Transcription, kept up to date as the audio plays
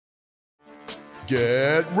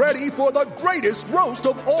Get ready for the greatest roast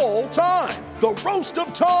of all time, the Roast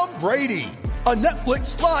of Tom Brady, a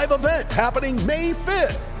Netflix live event happening May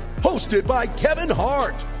 5th. Hosted by Kevin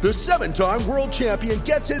Hart, the 7-time world champion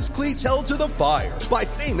gets his cleats held to the fire by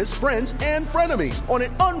famous friends and frenemies on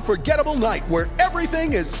an unforgettable night where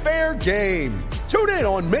everything is fair game. Tune in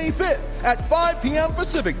on May 5th at 5 p.m.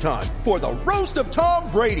 Pacific time for the Roast of Tom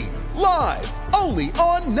Brady, live only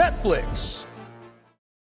on Netflix.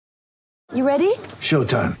 You ready?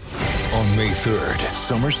 Showtime. On May 3rd,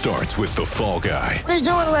 summer starts with The Fall Guy. Let's do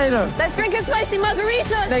it later. Let's drink a spicy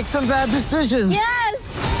margarita. Make some bad decisions.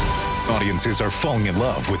 Yes! Audiences are falling in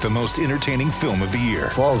love with the most entertaining film of the year.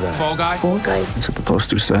 Fall Guy. Fall Guy? Fall guy. That's what the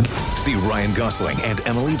poster said. See Ryan Gosling and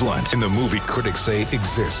Emily Blunt in the movie critics say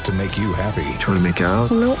exists to make you happy. Trying to make it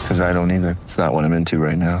out? Nope. Because I don't either. It's not what I'm into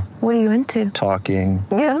right now. What are you into? Talking.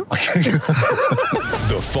 Yeah.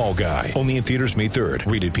 The Fall Guy. Only in theaters May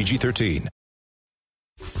 3rd. Rated PG-13.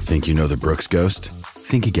 Think you know the Brooks Ghost?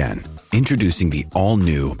 Think again. Introducing the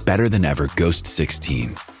all-new, better-than-ever Ghost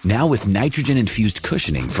 16. Now with nitrogen-infused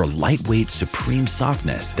cushioning for lightweight, supreme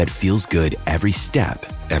softness that feels good every step,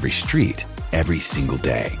 every street, every single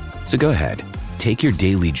day. So go ahead, take your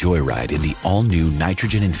daily joyride in the all-new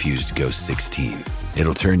nitrogen-infused Ghost 16.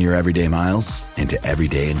 It'll turn your everyday miles into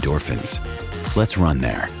everyday endorphins. Let's run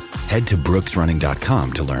there. Head to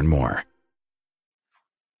brooksrunning.com to learn more.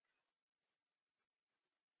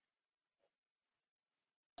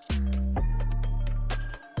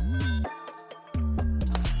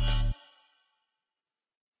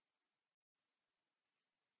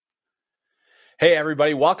 Hey,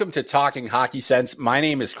 everybody. Welcome to Talking Hockey Sense. My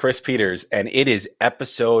name is Chris Peters, and it is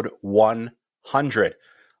episode 100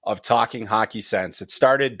 of Talking Hockey Sense. It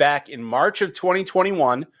started back in March of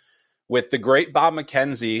 2021 with the great Bob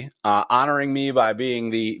McKenzie honoring me by being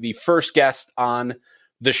the first guest on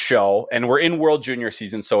the show. And we're in World Junior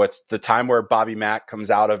season, so it's the time where Bobby Mack comes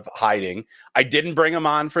out of hiding. I didn't bring him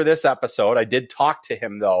on for this episode. I did talk to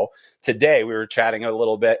him, though. Today, we were chatting a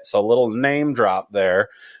little bit, so a little name drop there.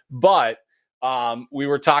 But we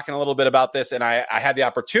were talking a little bit about this, and I had the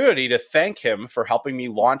opportunity to thank him for helping me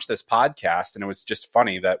launch this podcast. And it was just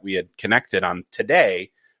funny that we had connected on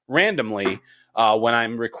today randomly when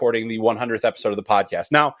I'm recording the 100th episode of the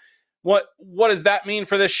podcast. Now, what does that mean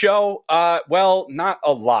for this show? Well, not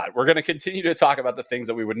a lot. We're going to continue to talk about the things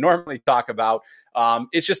that we would normally talk about.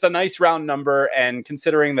 It's just a nice round number. And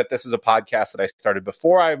considering that this was a podcast that I started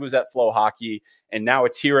before I was at Flow Hockey, and now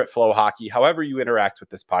it's here at Flow Hockey, however you interact with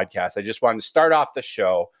this podcast, I just wanted to start off the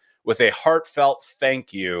show with a heartfelt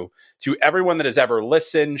thank you to everyone that has ever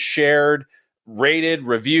listened, shared, rated,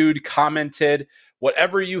 reviewed, commented,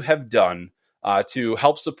 whatever you have done to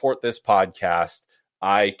help support this podcast.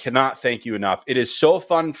 I cannot thank you enough. It is so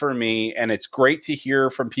fun for me, and it's great to hear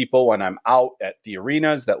from people when I'm out at the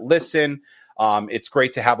arenas that listen. It's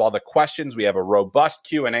great to have all the questions. We have a robust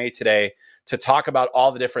Q&A today to talk about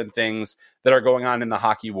all the different things that are going on in the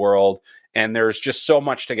hockey world, and there's just so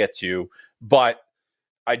much to get to. But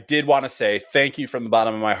I did want to say thank you from the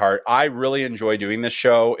bottom of my heart. I really enjoy doing this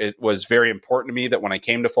show. It was very important to me that when I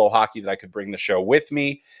came to Flow Hockey that I could bring the show with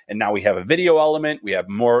me. And now we have a video element. We have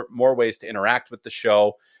more ways to interact with the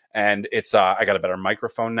show. And it's I got a better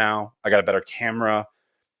microphone now. I got a better camera.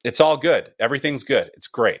 It's all good. Everything's good. It's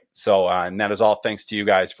great. So, and that is all thanks to you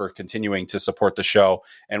guys for continuing to support the show.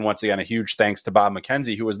 And once again, a huge thanks to Bob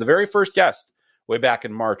McKenzie, who was the very first guest way back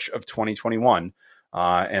in March of 2021.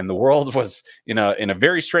 And the world was in a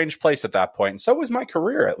very strange place at that point. And so was my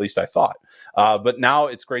career, at least I thought. But now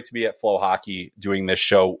it's great to be at Flow Hockey doing this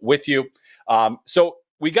show with you. So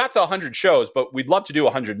we got to 100 shows, but we'd love to do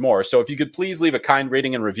 100 more. So if you could please leave a kind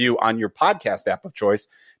rating and review on your podcast app of choice,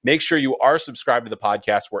 make sure you are subscribed to the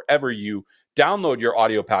podcast wherever you download your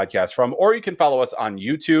audio podcast from, or you can follow us on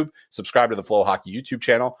YouTube, subscribe to the Flow Hockey YouTube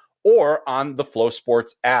channel, or on the Flow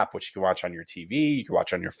Sports app, which you can watch on your TV, you can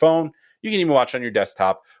watch on your phone, you can even watch on your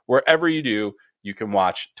desktop. Wherever you do, you can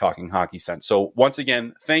watch Talking Hockey Sense. So once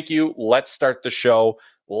again, thank you. Let's start the show.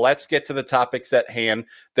 Let's get to the topics at hand.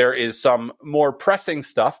 There is some more pressing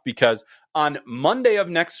stuff because on Monday of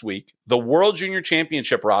next week, the World Junior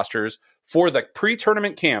Championship rosters for the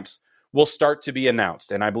pre-tournament camps will start to be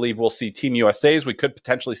announced. And I believe we'll see Team USA's. We could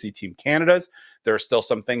potentially see Team Canada's. There are still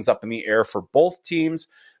some things up in the air for both teams,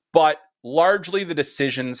 but largely the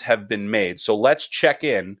decisions have been made. So let's check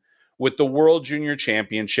in with the World Junior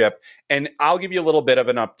Championship, and I'll give you a little bit of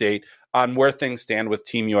an update on where things stand with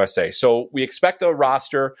Team USA. So we expect a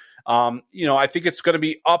roster, I think it's going to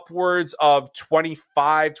be upwards of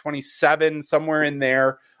 25, 27, somewhere in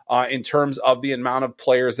there in terms of the amount of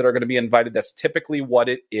players that are going to be invited. That's typically what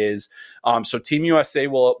it is. So Team USA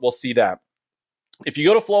will see that. If you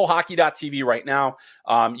go to flowhockey.tv right now,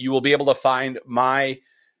 you will be able to find my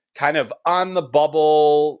kind of on the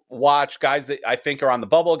bubble watch, guys that I think are on the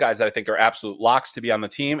bubble, guys that I think are absolute locks to be on the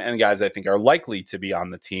team, and guys that I think are likely to be on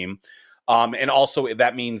the team. And also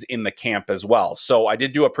that means in the camp as well. So I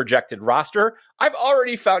did do a projected roster. I've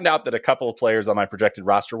already found out that a couple of players on my projected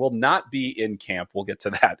roster will not be in camp. We'll get to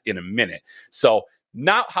that in a minute. So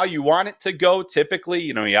not how you want it to go typically.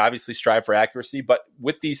 You obviously strive for accuracy, but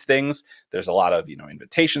with these things, there's a lot of,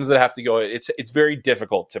 invitations that have to go. It's very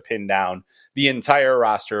difficult to pin down the entire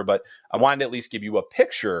roster, but I wanted to at least give you a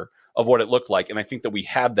picture of what it looked like. And I think that we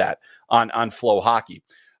have that on Flow Hockey.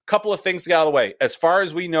 Couple of things to get out of the way. As far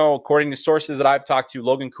as we know, according to sources that I've talked to,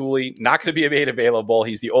 Logan Cooley not going to be made available.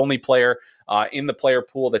 He's the only player in the player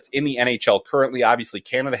pool that's in the NHL currently. Obviously,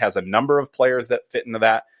 Canada has a number of players that fit into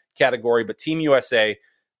that category, but Team USA,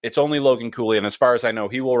 it's only Logan Cooley, and as far as I know,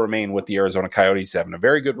 he will remain with the Arizona Coyotes. Having a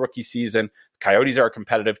very good rookie season. Coyotes are a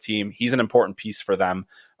competitive team. He's an important piece for them.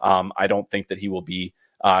 I don't think that he will be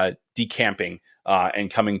decamping and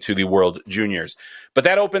coming to the World Juniors. But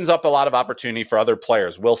that opens up a lot of opportunity for other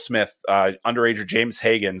players. Will Smith, underager James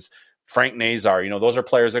Hagans, Frank Nazar, those are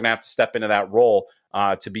players that are going to have to step into that role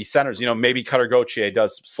to be centers. Maybe Cutter Gauthier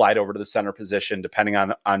does slide over to the center position depending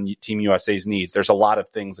on Team USA's needs. There's a lot of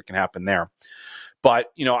things that can happen there.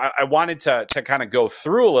 But, I wanted to kind of go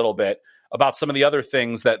through a little bit about some of the other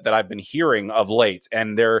things that I've been hearing of late.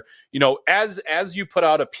 And they're, as you put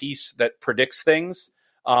out a piece that predicts things,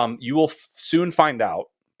 you will soon find out.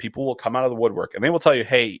 People will come out of the woodwork and they will tell you,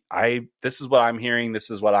 hey, this is what I'm hearing. This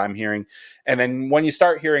is what I'm hearing. And then when you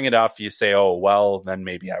start hearing enough, you say, oh, well, then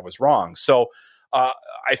maybe I was wrong. So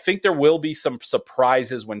I think there will be some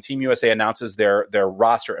surprises when Team USA announces their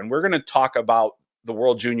roster. And we're going to talk about the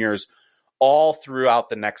World Juniors all throughout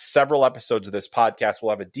the next several episodes of this podcast. We'll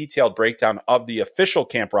have a detailed breakdown of the official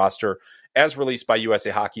camp roster as released by USA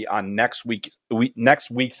Hockey on next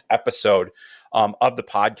week's episode of the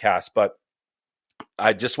podcast. But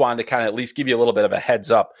I just wanted to kind of at least give you a little bit of a heads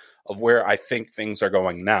up of where I think things are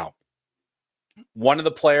going now. One of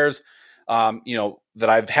the players, that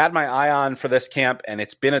I've had my eye on for this camp, and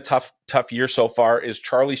it's been a tough year so far, is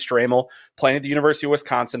Charlie Stramel, playing at the University of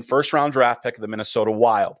Wisconsin, first-round draft pick of the Minnesota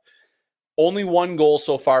Wild. Only one goal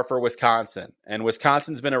so far for Wisconsin, and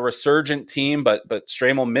Wisconsin's been a resurgent team, but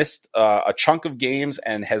Stramel missed a chunk of games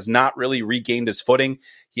and has not really regained his footing.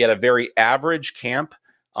 He had a very average camp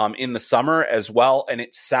in the summer as well, and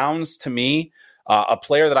it sounds to me a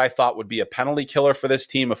player that I thought would be a penalty killer for this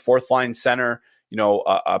team, a fourth-line center,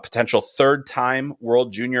 a potential third-time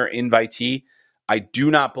World Junior invitee. I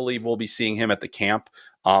do not believe we'll be seeing him at the camp.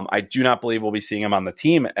 I do not believe we'll be seeing him on the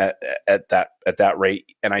team at that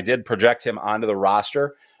rate. And I did project him onto the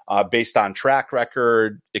roster based on track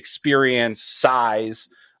record, experience, size,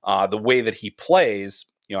 the way that he plays.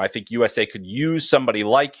 I think USA could use somebody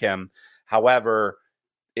like him. However,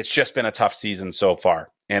 it's just been a tough season so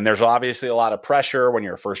far. And there's obviously a lot of pressure when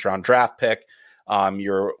you're a first-round draft pick.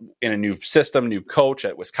 You're in a new system, new coach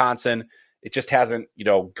at Wisconsin. It just hasn't,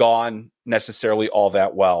 gone necessarily all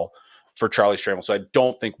that well for Charlie Stramel. So I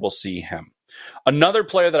don't think we'll see him. Another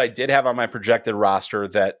player that I did have on my projected roster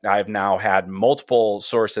that I've now had multiple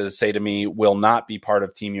sources say to me will not be part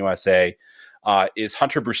of Team USA is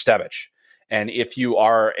Hunter Brustevich. And if you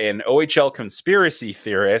are an OHL conspiracy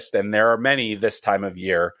theorist, and there are many this time of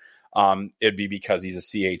year, it'd be because he's a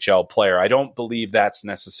CHL player. I don't believe that's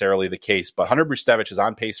necessarily the case, but Hunter Brustevich is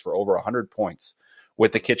on pace for over 100 points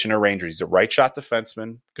with the Kitchener Rangers. He's a right shot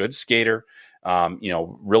defenseman, good skater,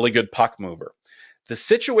 really good puck mover. The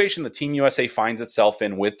situation that Team USA finds itself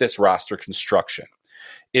in with this roster construction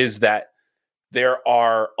is that there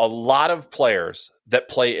are a lot of players that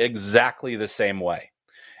play exactly the same way.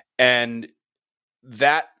 And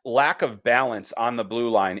that lack of balance on the blue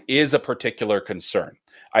line is a particular concern.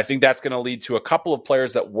 I think that's going to lead to a couple of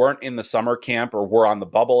players that weren't in the summer camp or were on the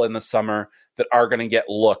bubble in the summer that are going to get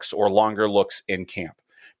looks or longer looks in camp.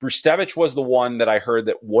 Brustevich was the one that I heard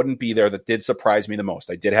that wouldn't be there that did surprise me the most.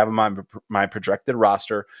 I did have him on my projected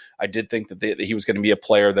roster. I did think that he was going to be a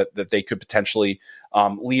player that they could potentially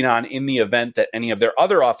lean on in the event that any of their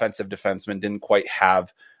other offensive defensemen didn't quite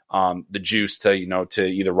have the juice to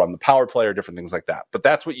either run the power play or different things like that. But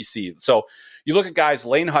that's what you see. So you look at guys,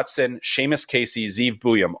 Lane Hudson, Seamus Casey, Zeev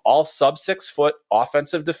Buyam, all sub 6 foot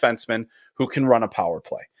offensive defensemen who can run a power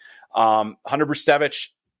play. Hunter Brustevich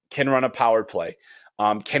can run a power play.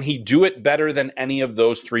 Can he do it better than any of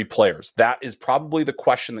those three players? That is probably the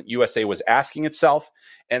question that USA was asking itself.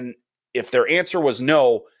 And if their answer was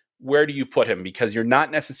no, where do you put him? Because you're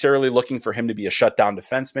not necessarily looking for him to be a shutdown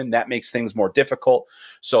defenseman. That makes things more difficult.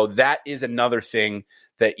 So that is another thing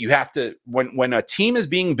that you have to, when a team is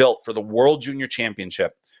being built for the World Junior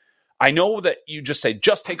Championship, I know that you just say,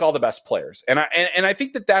 just take all the best players. And I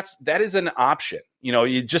think that is an option.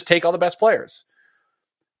 You just take all the best players.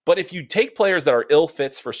 But if you take players that are ill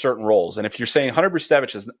fits for certain roles, and if you're saying Hunter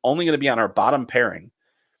Brustevich is only going to be on our bottom pairing,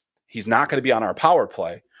 he's not going to be on our power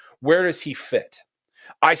play, where does he fit?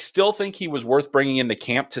 I still think he was worth bringing into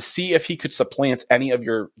camp to see if he could supplant any of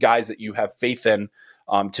your guys that you have faith in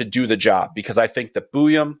to do the job, because I think that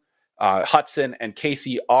Bouillon, Hudson, and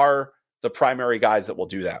Casey are the primary guys that will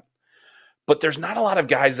do that. But there's not a lot of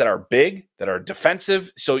guys that are big, that are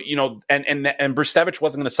defensive. So, and Brustevich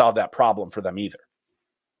wasn't going to solve that problem for them either.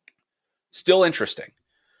 Still interesting.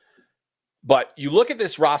 But you look at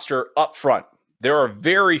this roster up front, there are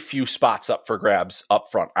very few spots up for grabs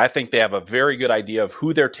up front. I think they have a very good idea of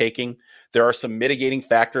who they're taking. There are some mitigating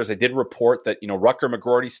factors. I did report that, Rutger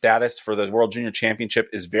McGroarty's status for the World Junior Championship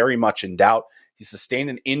is very much in doubt. He sustained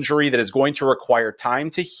an injury that is going to require time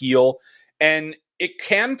to heal, and it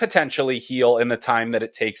can potentially heal in the time that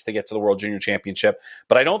it takes to get to the World Junior Championship.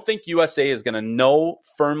 But I don't think USA is going to know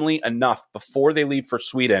firmly enough before they leave for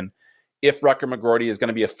Sweden if Rutger McGroarty is going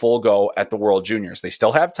to be a full go at the World Juniors. They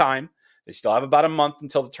still have time. They still have about a month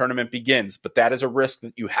until the tournament begins, but that is a risk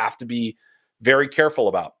that you have to be very careful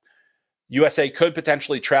about. USA could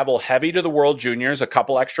potentially travel heavy to the World Juniors, a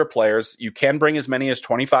couple extra players. You can bring as many as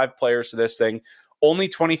 25 players to this thing. Only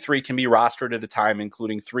 23 can be rostered at a time,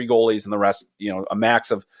 including 3 goalies and the rest, a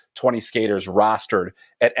max of 20 skaters rostered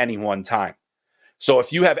at any one time. So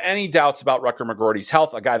if you have any doubts about Rutger McGroarty's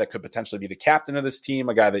health, a guy that could potentially be the captain of this team,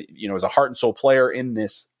 a guy that, is a heart and soul player in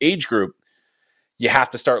this age group, you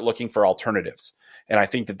have to start looking for alternatives. And I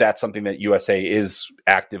think that that's something that USA is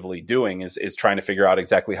actively doing, is trying to figure out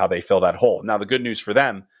exactly how they fill that hole. Now, the good news for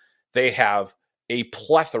them, they have a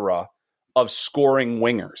plethora of scoring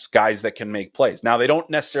wingers, guys that can make plays. Now, they don't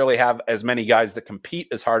necessarily have as many guys that compete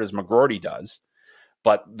as hard as McGroarty does,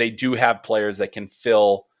 but they do have players that can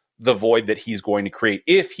fill the void that he's going to create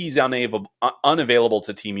if he's unavailable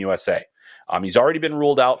to Team USA. He's already been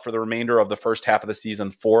ruled out for the remainder of the first half of the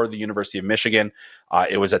season for the University of Michigan.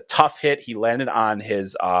 It was a tough hit. He landed on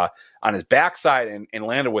his backside and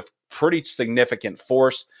landed with pretty significant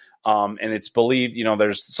force. And it's believed,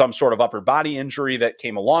 there's some sort of upper body injury that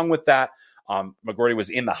came along with that. McGroarty was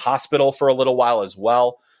in the hospital for a little while as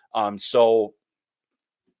well. So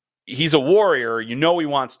he's a warrior. He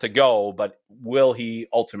wants to go, but will he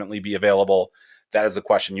ultimately be available? That is a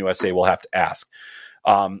question USA will have to ask.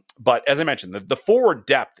 But as I mentioned, the forward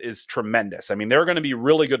depth is tremendous. I mean, there are going to be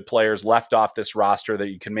really good players left off this roster that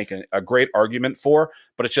you can make a great argument for,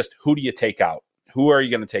 but it's just, who do you take out? Who are you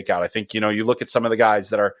going to take out? I think, you look at some of the guys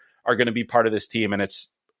that are going to be part of this team, and it's,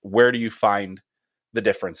 where do you find the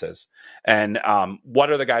differences? And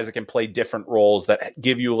what are the guys that can play different roles that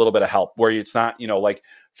give you a little bit of help, where it's not, like,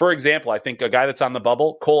 for example, I think a guy that's on the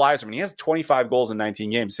bubble, Cole Eiserman, he has 25 goals in 19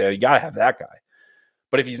 games. So you got to have that guy.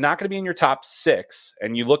 But if he's not going to be in your top 6,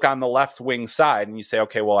 and you look on the left wing side and you say,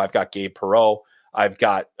 okay, well, I've got Gabe Perreault, I've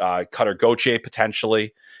got Cutter Gauthier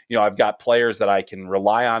potentially, I've got players that I can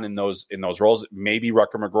rely on in those roles. Maybe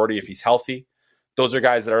Rutger McGroarty if he's healthy. Those are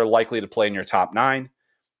guys that are likely to play in your top 9.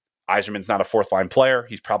 Eiserman's not a 4th line player.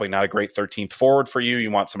 He's probably not a great 13th forward for you.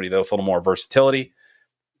 You want somebody with a little more versatility.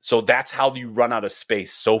 So that's how you run out of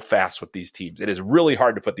space so fast with these teams. It is really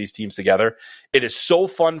hard to put these teams together. It is so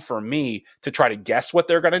fun for me to try to guess what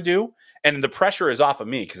they're going to do. And the pressure is off of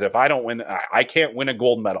me, because if I don't win, I can't win a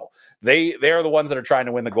gold medal. They are the ones that are trying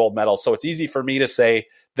to win the gold medal. So it's easy for me to say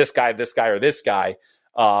this guy, or this guy.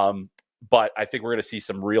 But I think we're going to see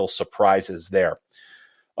some real surprises there.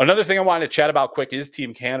 Another thing I wanted to chat about quick is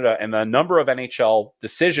Team Canada and the number of NHL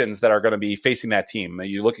decisions that are going to be facing that team.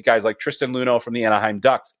 You look at guys like Tristan Luneau from the Anaheim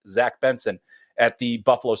Ducks, Zach Benson at the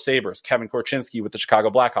Buffalo Sabres, Kevin Korchinski with the Chicago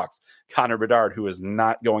Blackhawks, Connor Bedard, who is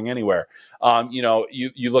not going anywhere.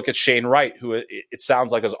 You look at Shane Wright, who it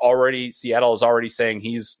sounds like Seattle is already saying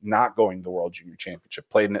he's not going to the World Junior Championship.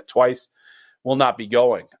 Played in it twice, will not be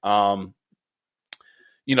going. So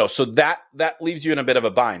that leaves you in a bit of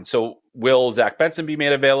a bind. So will Zach Benson be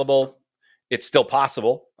made available? It's still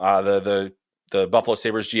possible. The Buffalo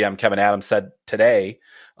Sabres GM Kevin Adams said today,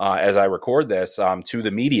 as I record this, to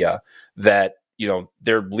the media that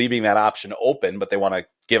they're leaving that option open, but they want to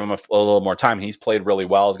give him a little more time. He's played really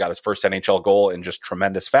well. He's got his first NHL goal in just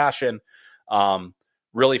tremendous fashion.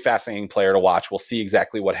 Really fascinating player to watch. We'll see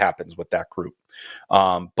exactly what happens with that group.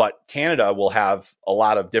 But Canada will have a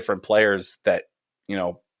lot of different players that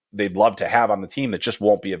they'd love to have on the team that just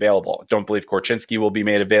won't be available. I don't believe Korchinski will be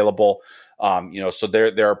made available. So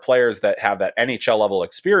there are players that have that NHL level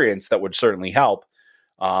experience that would certainly help.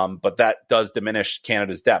 But that does diminish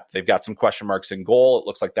Canada's depth. They've got some question marks in goal. It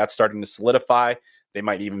looks like that's starting to solidify. They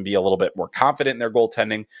might even be a little bit more confident in their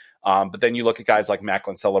goaltending. But then you look at guys like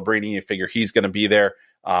Macklin Celebrini, you figure he's going to be there.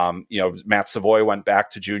 Matt Savoy went back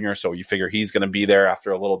to junior, so you figure he's going to be there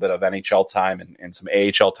after a little bit of NHL time and some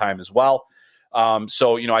AHL time as well.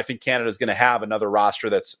 I think Canada is going to have another roster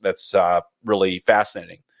that's really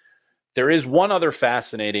fascinating. There is one other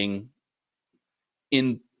fascinating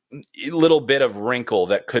little bit of wrinkle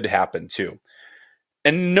that could happen too.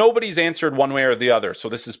 And nobody's answered one way or the other. So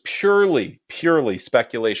this is purely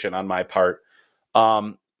speculation on my part.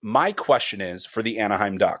 My question is for the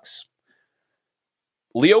Anaheim Ducks.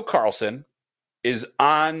 Leo Carlsson is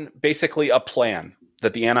on basically a plan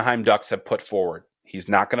that the Anaheim Ducks have put forward. He's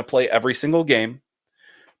not going to play every single game,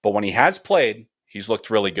 but when he has played, he's looked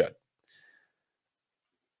really good.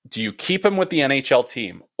 Do you keep him with the NHL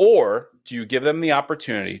team, or do you give them the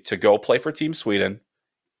opportunity to go play for Team Sweden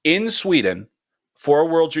in Sweden for a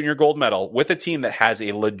World Junior Gold medal with a team that has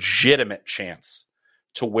a legitimate chance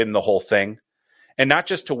to win the whole thing? And not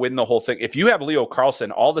just to win the whole thing. If you have Leo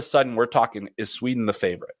Carlsson, all of a sudden we're talking, is Sweden the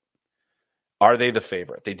favorite? Are they the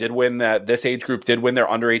favorite? They did win that. This age group did win their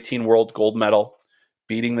under 18 World Gold medal,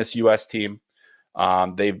 beating this U.S. team.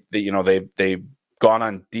 They've gone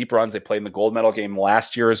on deep runs. They played in the gold medal game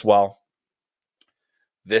last year as well.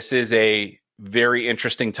 This is a very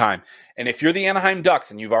interesting time. And if you're the Anaheim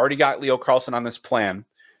Ducks and you've already got Leo Carlsson on this plan,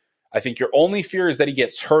 I think your only fear is that he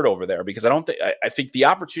gets hurt over there, because I think the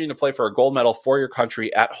opportunity to play for a gold medal for your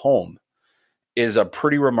country at home is a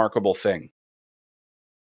pretty remarkable thing.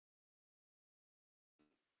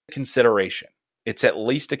 Consideration. It's at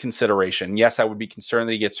least a consideration. Yes, I would be concerned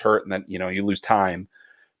that he gets hurt and that, you lose time,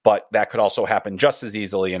 but that could also happen just as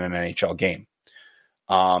easily in an NHL game.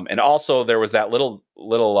 And also there was that little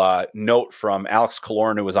note from Alex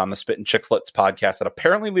Killorn, who was on the Spit and Chicklets podcast, that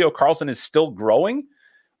apparently Leo Carlsson is still growing,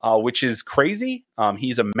 which is crazy.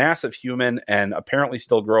 He's a massive human and apparently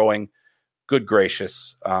still growing. Good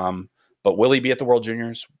gracious. But will he be at the World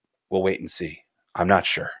Juniors? We'll wait and see. I'm not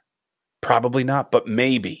sure. Probably not, but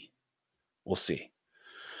maybe. We'll see.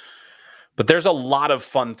 But there's a lot of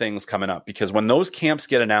fun things coming up, because when those camps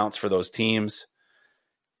get announced for those teams,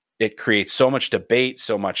 it creates so much debate,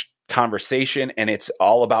 so much conversation, and it's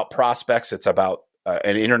all about prospects. It's about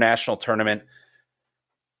an international tournament.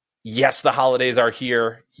 Yes, the holidays are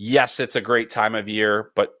here. Yes, it's a great time of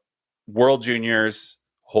year, but World Juniors,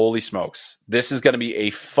 holy smokes. This is going to be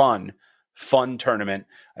a fun tournament.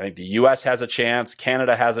 I think the U.S. has a chance.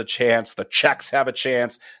 Canada has a chance. The Czechs have a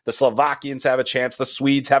chance. The Slovakians have a chance. The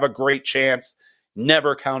Swedes have a great chance.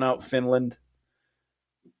 Never count out Finland.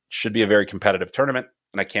 Should be a very competitive tournament,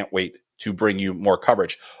 and I can't wait to bring you more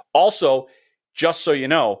coverage. Also, just so you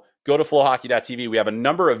know, go to flowhockey.tv. We have a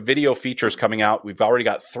number of video features coming out. We've already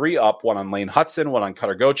got 3 up, one on Lane Hudson, one on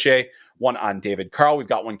Cutter Gauthier, one on David Carl. We've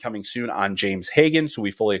got one coming soon on James Hagan, who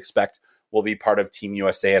we fully expect will be part of Team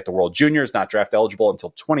USA at the World Juniors, not draft eligible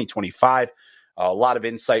until 2025. A lot of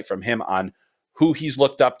insight from him on who he's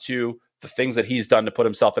looked up to, the things that he's done to put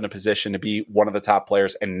himself in a position to be one of the top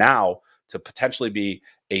players, and now to potentially be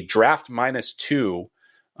a draft -2,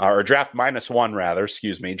 or draft -1 rather,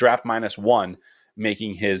 draft -1,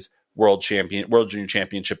 making his World Junior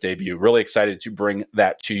Championship debut. Really excited to bring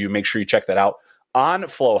that to you. Make sure you check that out on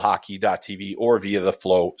flowhockey.tv or via the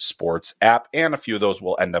Flow Sports app, and a few of those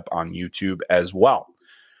will end up on YouTube as well.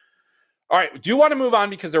 All right, we do want to move on,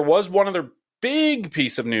 because there was one other big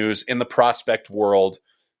piece of news in the prospect world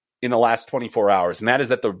in the last 24 hours, and that is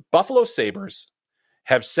that the Buffalo Sabres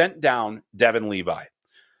have sent down Devon Levi.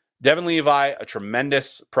 Devon Levi, a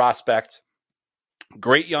tremendous prospect,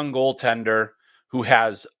 great young goaltender who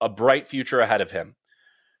has a bright future ahead of him.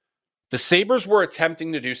 The Sabres were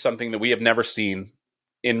attempting to do something that we have never seen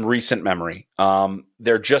in recent memory.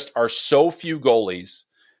 There just are so few goalies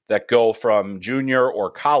that go from junior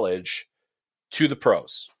or college to the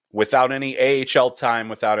pros without any AHL time,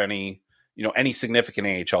 without any significant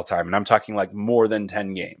AHL time. And I'm talking like more than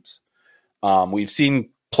 10 games. We've seen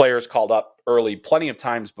players called up early plenty of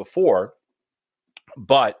times before,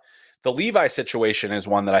 but the Levi situation is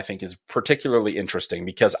one that I think is particularly interesting,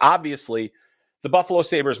 because obviously the Buffalo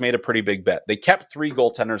Sabres made a pretty big bet. They kept 3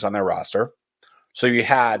 goaltenders on their roster. So you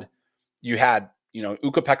had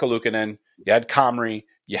Ukko-Pekka Luukkonen, you had Comrie,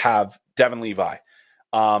 you have Devon Levi.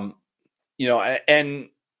 And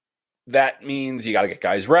that means you got to get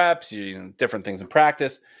guys reps, different things in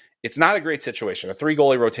practice. It's not a great situation. A 3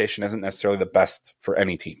 goalie rotation isn't necessarily the best for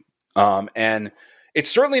any team. And It's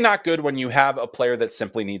certainly not good when you have a player that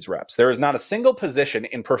simply needs reps. There is not a single position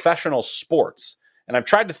in professional sports, and I've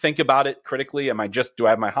tried to think about it critically. Do I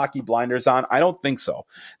have my hockey blinders on? I don't think so.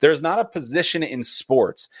 There's not a position in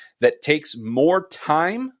sports that takes more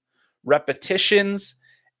time, repetitions,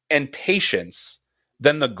 and patience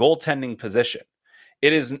than the goaltending position.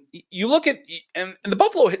 It is, you look at, and the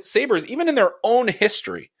Buffalo Sabres, even in their own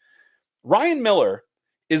history, Ryan Miller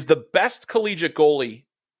is the best collegiate goalie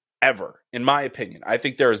ever, in my opinion. I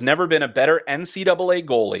think there has never been a better NCAA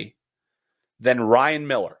goalie than Ryan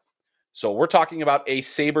Miller. So we're talking about a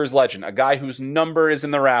Sabres legend, a guy whose number is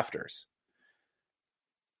in the rafters.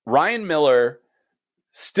 Ryan Miller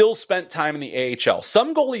still spent time in the AHL.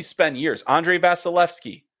 Some goalies spend years. Andrei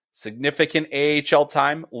Vasilevsky, significant AHL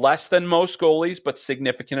time, less than most goalies, but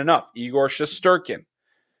significant enough. Igor Shesterkin,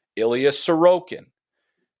 Ilya Sorokin.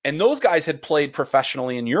 And those guys had played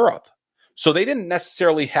professionally in Europe. So they didn't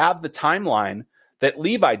necessarily have the timeline that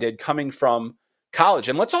Levi did coming from college.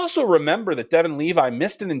 And let's also remember that Devon Levi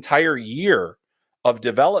missed an entire year of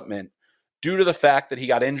development due to the fact that he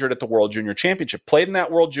got injured at the World Junior Championship. Played in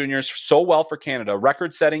that World Juniors so well for Canada,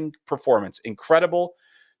 record-setting performance. Incredible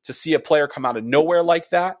to see a player come out of nowhere like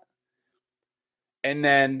that. And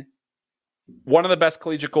then one of the best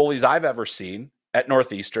collegiate goalies I've ever seen at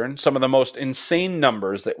Northeastern, some of the most insane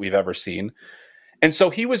numbers that we've ever seen. And so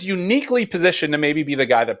he was uniquely positioned to maybe be the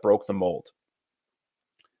guy that broke the mold.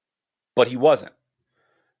 But he wasn't.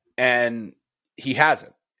 And he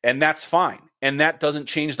hasn't. And that's fine. And that doesn't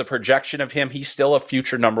change the projection of him. He's still a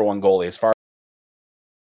future number one goalie as far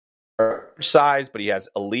as size, but he has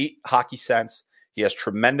elite hockey sense. He has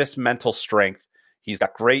tremendous mental strength. He's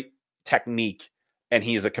got great technique, and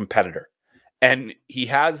he is a competitor. And he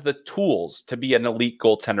has the tools to be an elite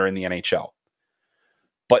goaltender in the NHL.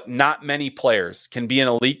 But not many players can be an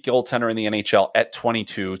elite goaltender in the NHL at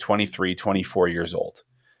 22, 23, 24 years old.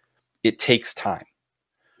 It takes time.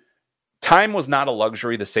 Time was not a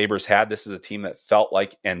luxury the Sabres had. This is a team that felt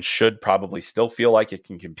like and should probably still feel like it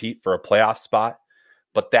can compete for a playoff spot.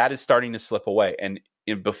 But that is starting to slip away. And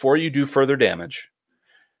before you do further damage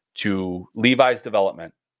to Levi's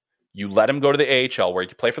development, you let him go to the AHL where he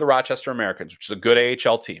can play for the Rochester Americans, which is a good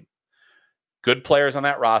AHL team. Good players on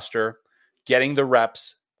that roster, getting the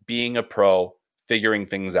reps, being a pro, figuring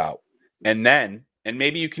things out. And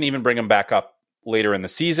maybe you can even bring him back up later in the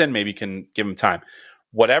season. Maybe you can give him time.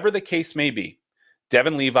 Whatever the case may be,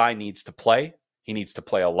 Devon Levi needs to play. He needs to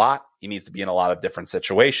play a lot. He needs to be in a lot of different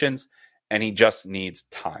situations, and he just needs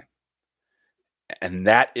time. And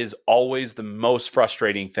that is always the most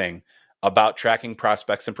frustrating thing about tracking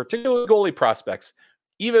prospects, and particularly goalie prospects.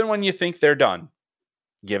 Even when you think they're done,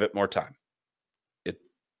 give it more time. It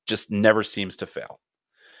just never seems to fail.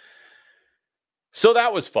 So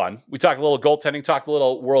that was fun. We talked a little goaltending, talked a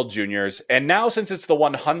little World Juniors. And now, since it's the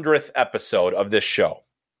 100th episode of this show,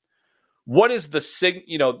 what is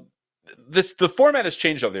the the format has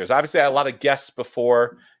changed over the years. Obviously, I had a lot of guests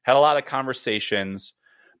before, had a lot of conversations,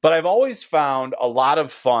 but I've always found a lot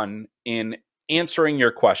of fun in answering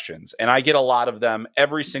your questions. And I get a lot of them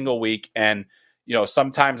every single week. And,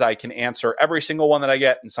 sometimes I can answer every single one that I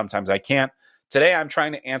get, and sometimes I can't. Today, I'm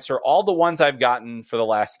trying to answer all the ones I've gotten for the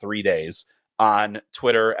last 3 days on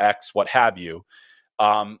Twitter, X, what have you,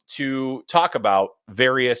 to talk about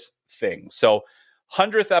various things. So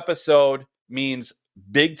 100th episode means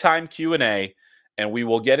big time Q&A, and we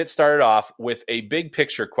will get it started off with a big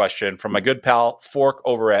picture question from my good pal Fork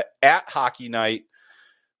over at Hockey Night.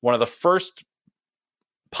 One of the first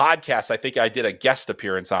podcasts I think I did a guest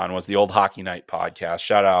appearance on was the old Hockey Night podcast.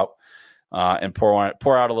 Shout out and pour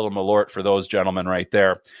out a little Malort for those gentlemen right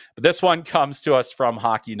there. But this one comes to us from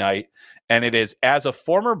Hockey Night, and it is, as a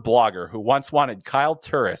former blogger who once wanted Kyle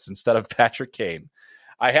Turris instead of Patrick Kane,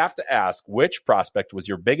 I have to ask, which prospect was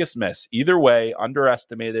your biggest miss? Either way,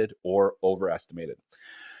 underestimated or overestimated.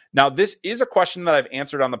 Now, this is a question that I've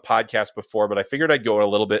answered on the podcast before, but I figured I'd go a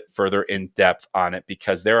little bit further in depth on it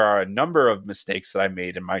because there are a number of mistakes that I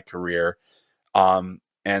made in my career,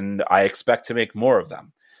 and I expect to make more of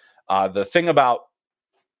them. The thing about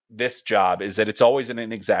this job is that it's always an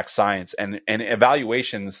inexact science, and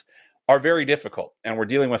evaluations are very difficult. And we're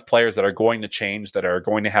dealing with players that are going to change, that are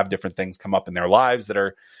going to have different things come up in their lives, that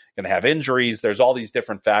are going to have injuries. There's all these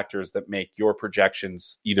different factors that make your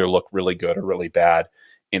projections either look really good or really bad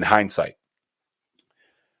in hindsight.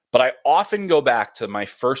 But I often go back to my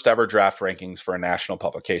first ever draft rankings for a national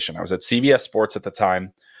publication. I was at CBS Sports at the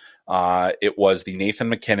time. It was the Nathan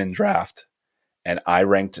MacKinnon draft, and I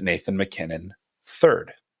ranked Nathan MacKinnon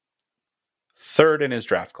third in his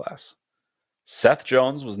draft class. Seth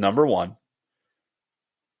Jones was number 1,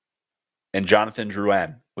 and Jonathan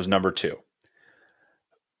Drouin was number 2.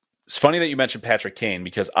 It's funny that you mentioned Patrick Kane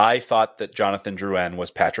because I thought that Jonathan Drouin was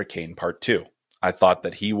Patrick Kane part 2. I thought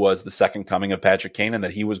that he was the second coming of Patrick Kane and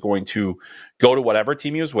that he was going to go to whatever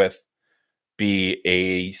team he was with, be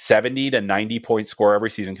a 70 to 90 point scorer every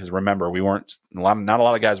season. Because remember, not a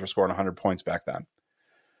lot of guys were scoring 100 points back then.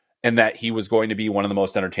 And that he was going to be one of the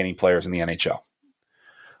most entertaining players in the NHL.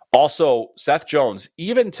 Also, Seth Jones,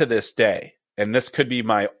 even to this day, and this could be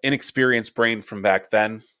my inexperienced brain from back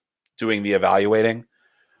then doing the evaluating,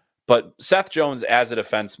 but Seth Jones as a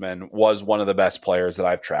defenseman was one of the best players that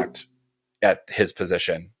I've tracked at his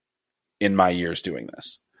position in my years doing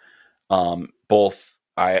this. I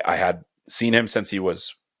had seen him since he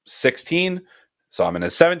was 16, saw him in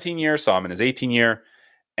his 17 year, saw him in his 18 year,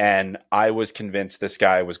 and I was convinced this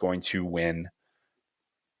guy was going to win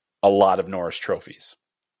a lot of Norris trophies.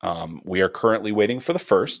 We are currently waiting for the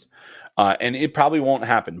first, and it probably won't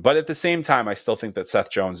happen. But at the same time, I still think that Seth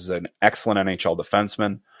Jones is an excellent NHL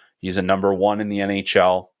defenseman. He's a number 1 in the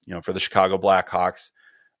NHL, for the Chicago Blackhawks.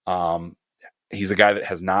 He's a guy that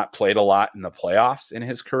has not played a lot in the playoffs in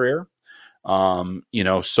his career.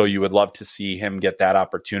 So you would love to see him get that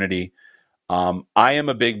opportunity. I am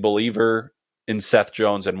a big believer in Seth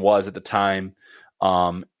Jones and was at the time.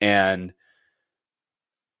 And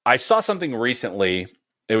I saw something recently.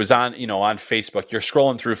 It was on Facebook. You're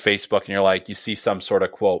scrolling through Facebook and you're like, you see some sort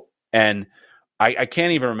of quote. And I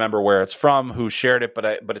can't even remember where it's from, who shared it, but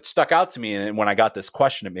it stuck out to me. And when I got this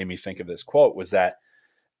question, it made me think of this quote was that,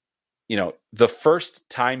 the first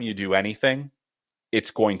time you do anything, it's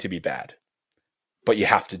going to be bad, but you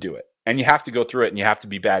have to do it and you have to go through it and you have to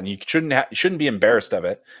be bad. And you shouldn't be embarrassed of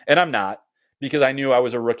it. And I'm not, because I knew I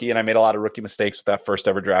was a rookie and I made a lot of rookie mistakes with that first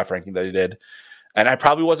ever draft ranking that I did. And I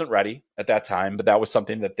probably wasn't ready at that time, but that was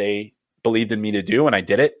something that they believed in me to do. And I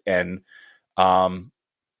did it. And,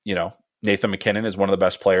 Nathan McKinnon is one of the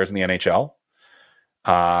best players in the NHL.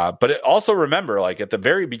 But also remember, like at the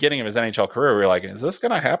very beginning of his NHL career, we were like, is this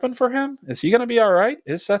going to happen for him? Is he going to be all right?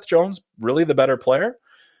 Is Seth Jones really the better player?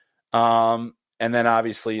 And then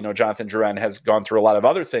obviously, Jonathan Drouin has gone through a lot of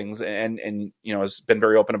other things and has been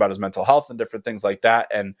very open about his mental health and different things like that.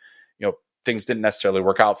 And, things didn't necessarily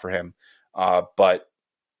work out for him. But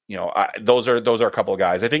those are a couple of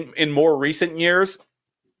guys. I think in more recent years,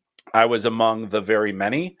 I was among the very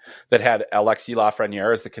many that had Alexis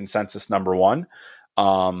Lafreniere as the consensus number 1.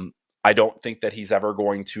 I don't think that he's ever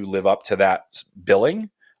going to live up to that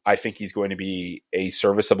billing. I think he's going to be a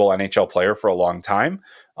serviceable NHL player for a long time.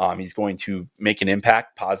 He's going to make an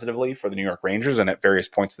impact positively for the New York Rangers, and at various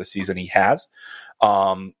points of the season he has.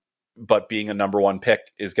 But being a number 1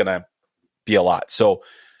 pick is going to be a lot. So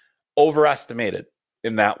overestimated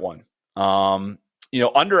in that one.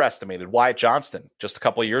 Underestimated Wyatt Johnston just a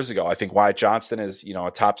couple of years ago. I think Wyatt Johnston is,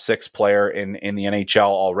 a top 6 player in the NHL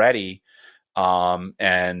already. And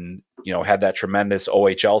had that tremendous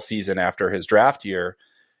OHL season after his draft year.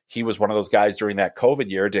 He was one of those guys during that COVID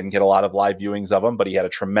year, didn't get a lot of live viewings of him, but he had a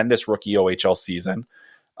tremendous rookie OHL season.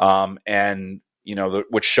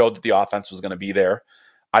 Which showed that the offense was going to be there.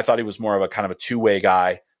 I thought he was more of a kind of a two-way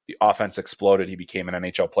guy. The offense exploded. He became an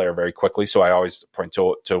NHL player very quickly. So I always point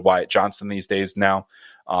to Wyatt Johnston these days now.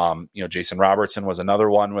 Jason Robertson was another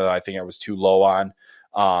one where I think I was too low on.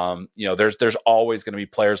 There's always going to be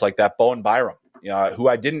players like that. Bowen Byram, who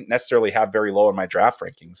I didn't necessarily have very low in my draft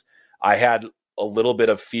rankings. I had a little bit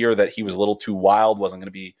of fear that he was a little too wild, wasn't going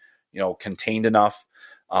to be, contained enough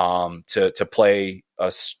to play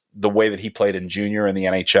the way that he played in junior in the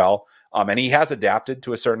NHL. And he has adapted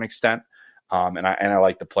to a certain extent. And I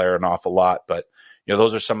like the player an awful lot, but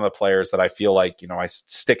those are some of the players that I feel like, I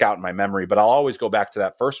stick out in my memory, but I'll always go back to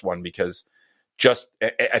that first one because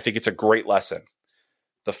I think it's a great lesson.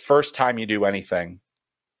 The first time you do anything,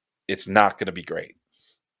 it's not going to be great,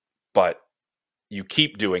 but you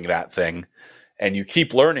keep doing that thing and you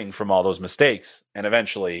keep learning from all those mistakes. And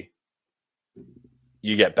eventually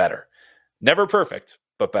you get better. Never perfect,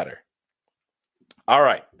 but better. All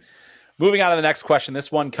right. Moving on to the next question.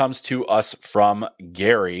 This one comes to us from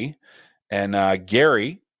Gary. And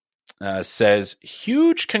Gary says,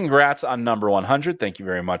 huge congrats on number 100. Thank you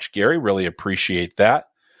very much, Gary. Really appreciate that.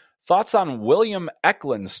 Thoughts on William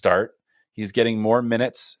Eklund's start? He's getting more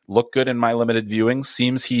minutes. Look good in my limited viewing.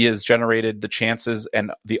 Seems he has generated the chances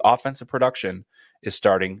and the offensive production is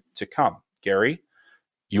starting to come. Gary,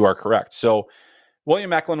 you are correct. So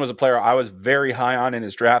William Eklund was a player I was very high on in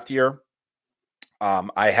his draft year.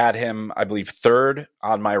 I had him, I believe, 3rd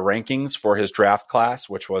on my rankings for his draft class,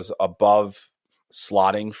 which was above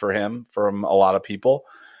slotting for him from a lot of people.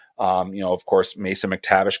 Of course, Mason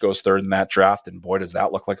McTavish goes 3rd in that draft, and boy, does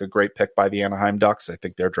that look like a great pick by the Anaheim Ducks. I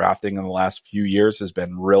think their drafting in the last few years has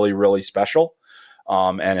been really, really special.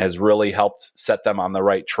 and has really helped set them on the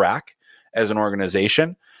right track as an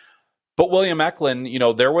organization. But William Eklund,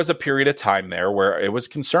 there was a period of time there where it was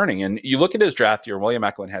concerning. And you look at his draft year, William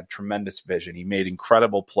Eklund had tremendous vision. He made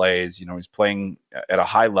incredible plays. He's playing at a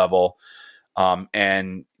high level.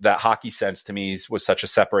 And that hockey sense to me was such a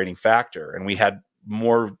separating factor. And we had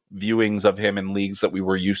more viewings of him in leagues that we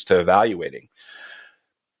were used to evaluating.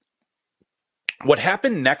 What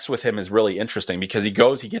happened next with him is really interesting because he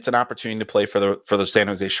gets an opportunity to play for the San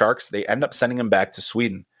Jose Sharks. They end up sending him back to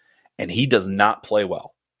Sweden, and he does not play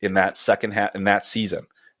well in that in that season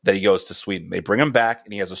that he goes to Sweden. They bring him back,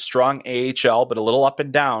 and he has a strong AHL, but a little up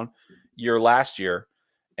and down year last year,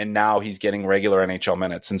 and now he's getting regular NHL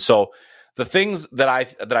minutes. And so the things that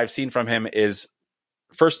I've seen from him is,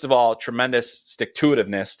 first of all, tremendous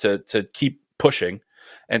stick-to-itiveness to keep pushing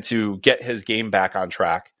and to get his game back on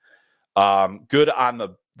track. Good on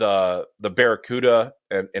the Barracuda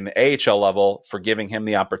and the AHL level for giving him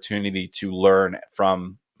the opportunity to learn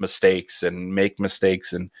from mistakes and make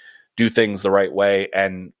mistakes and do things the right way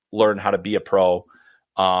and learn how to be a pro.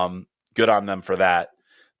 Good on them for that.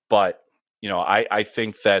 But, I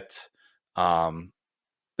think that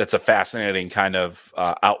that's a fascinating kind of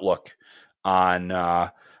outlook on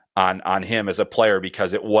him as a player,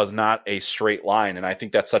 because it was not a straight line. And I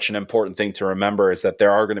think that's such an important thing to remember, is that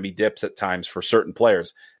there are going to be dips at times for certain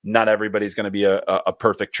players. Not everybody's going to be a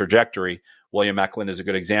perfect trajectory. William Eklund is a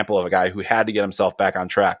good example of a guy who had to get himself back on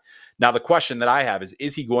track. Now, the question that I have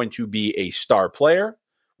is he going to be a star player?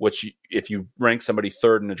 Which, if you rank somebody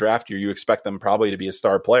third in the draft year, you expect them probably to be a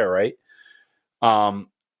star player, right?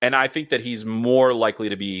 And I think that he's more likely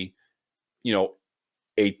to be,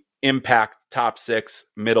 a impact top six,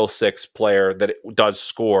 middle six player that does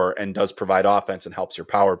score and does provide offense and helps your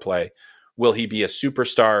power play. Will he be a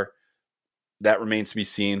superstar? That remains to be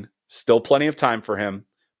seen. Still plenty of time for him,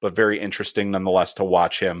 but very interesting nonetheless to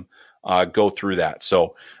watch him go through that.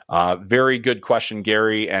 So very good question,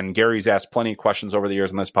 Gary. And Gary's asked plenty of questions over the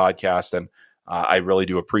years on this podcast, and I really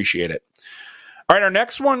do appreciate it. All right, our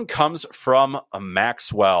next one comes from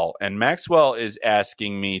Maxwell, and Maxwell is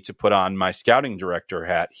asking me to put on my scouting director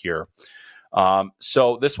hat here.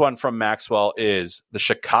 So this one from Maxwell is: the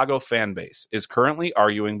Chicago fan base is currently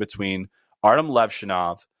arguing between Artem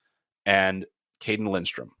Levshinov and Caden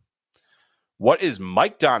Lindstrom. What is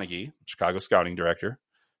Mike Donaghy, Chicago scouting director,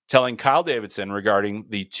 telling Kyle Davidson regarding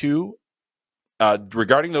those two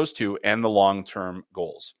and the long-term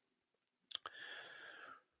goals?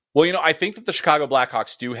 Well, I think that the Chicago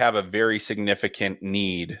Blackhawks do have a very significant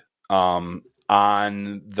need on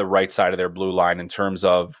the right side of their blue line in terms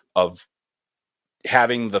of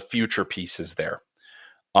having the future pieces there.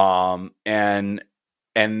 And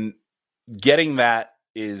getting that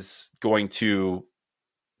is going to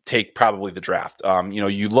take probably the draft.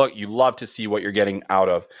 You love to see what you're getting out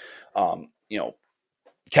of,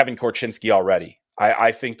 Kevin Korchinski already.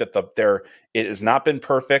 I think that it has not been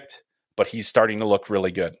perfect, but he's starting to look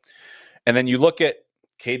really good. And then you look at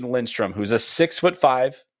Caden Lindstrom, who's a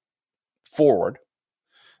 6'5" forward.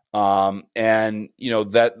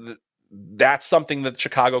 That's something that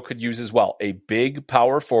Chicago could use as well. A big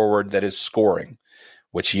power forward that is scoring,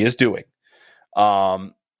 which he is doing.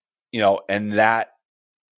 And that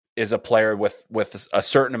is a player with a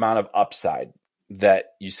certain amount of upside that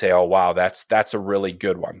you say, oh, wow, that's a really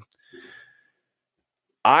good one.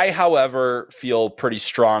 I, however, feel pretty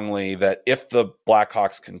strongly that if the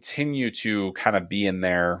Blackhawks continue to kind of be in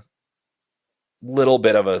their little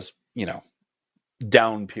bit of a,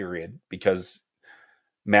 down period, because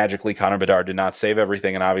magically Connor Bedard did not save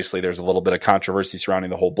everything, and obviously there's a little bit of controversy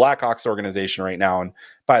surrounding the whole Blackhawks organization right now. And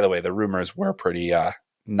by the way, the rumors were pretty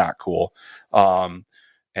not cool and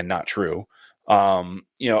not true.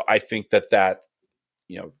 I think that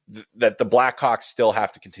that the Blackhawks still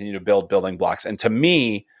have to continue to build building blocks. And to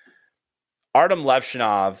me, Artem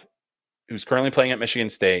Levshinov, who's currently playing at Michigan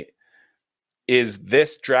State, is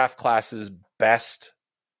this draft class's best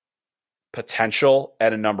potential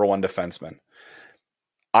at a number one defenseman.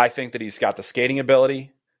 I think that he's got the skating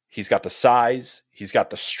ability, he's got the size, he's got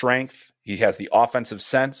the strength, he has the offensive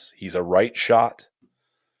sense, he's a right shot.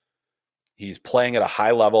 He's playing at a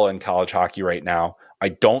high level in college hockey right now. I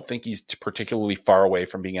don't think he's particularly far away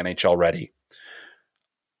from being NHL ready.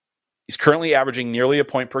 He's currently averaging nearly a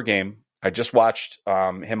point per game. I just watched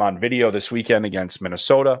him on video this weekend against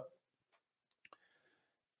Minnesota,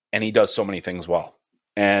 and he does so many things well.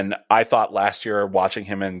 And I thought last year, watching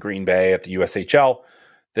him in Green Bay at the USHL,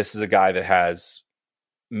 this is a guy that has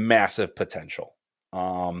massive potential.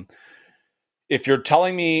 If you're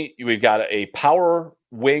telling me we've got a power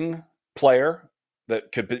wing player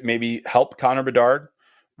that could maybe help Connor Bedard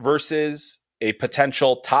versus a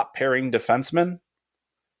potential top pairing defenseman,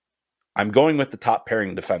 I'm going with the top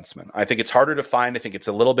pairing defenseman. I think it's harder to find. I think it's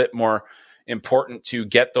a little bit more important to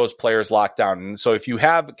get those players locked down. And so if you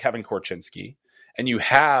have Kevin Korchinski and you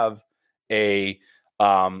have a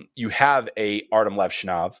Artem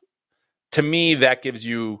Levshinov, to me, that gives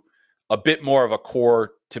you a bit more of a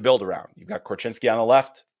core to build around. You've got Korchinski on the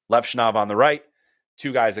left, Levshinov on the right,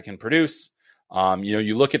 two guys that can produce.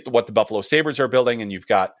 You look at what the Buffalo Sabres are building, and you've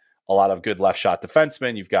got a lot of good left shot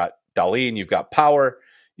defensemen. You've got Dahlin, you've got power.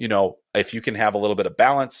 If you can have a little bit of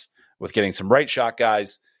balance with getting some right shot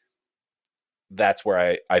guys, that's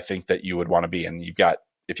where I think that you would want to be. And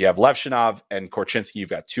if you have Levshinov and Korchinski, you've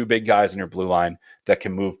got two big guys in your blue line that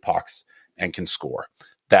can move pucks and can score.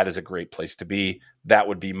 That is a great place to be. That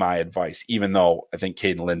would be my advice, even though I think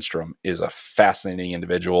Caden Lindstrom is a fascinating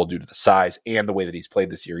individual due to the size and the way that he's played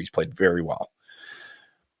this year. He's played very well.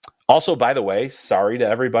 Also, by the way, sorry to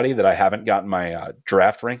everybody that I haven't gotten my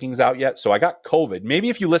draft rankings out yet. So I got COVID. Maybe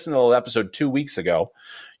if you listened to the episode 2 weeks ago,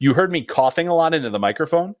 you heard me coughing a lot into the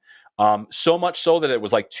microphone. So much so that it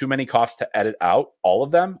was like too many coughs to edit out all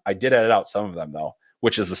of them. I did edit out some of them, though,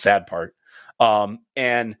 which is the sad part.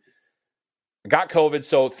 And I got COVID,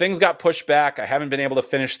 so things got pushed back. I haven't been able to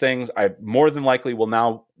finish things. I more than likely will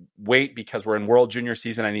now wait because we're in World Junior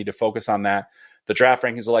season. I need to focus on that. The draft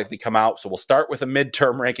rankings will likely come out, so we'll start with a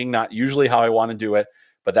midterm ranking, not usually how I want to do it,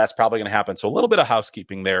 but that's probably going to happen. So a little bit of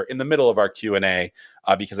housekeeping there in the middle of our Q&A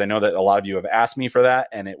because I know that a lot of you have asked me for that,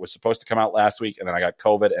 and it was supposed to come out last week, and then I got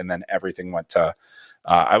COVID, and then everything went to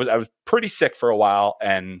I was pretty sick for a while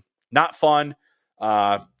and not fun.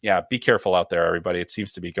 Be careful out there, everybody. It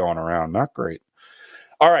seems to be going around. Not great.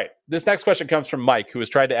 All right. This next question comes from Mike, who has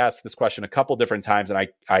tried to ask this question a couple different times, and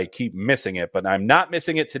I keep missing it, but I'm not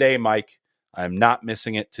missing it today, Mike. I'm not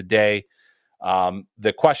missing it today.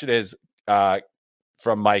 The question is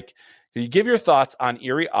from Mike. Can you give your thoughts on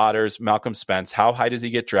Erie Otters, Malcolm Spence? How high does he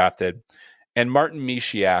get drafted? And Martin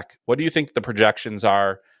Misiak, what do you think the projections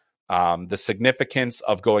are? The significance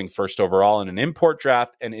of going first overall in an import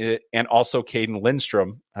draft, and also Caden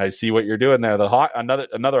Lindstrom. I see what you're doing there.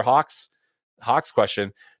 Another Hawks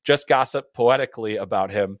question. Just gossip poetically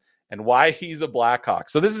about him and why he's a Blackhawk.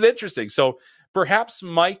 So this is interesting. So perhaps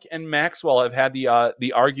Mike and Maxwell have had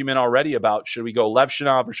the argument already about should we go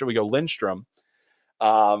Levshinov or should we go Lindstrom.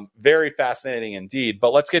 Very fascinating indeed.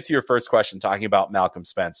 But let's get to your first question, talking about Malcolm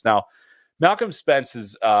Spence. Now, Malcolm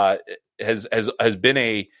Spence has been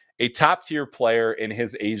a top tier player in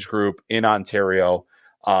his age group in Ontario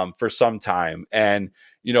for some time, and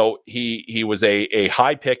he was a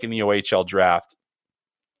high pick in the OHL draft,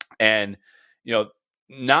 and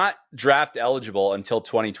not draft eligible until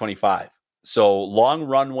 2025. So long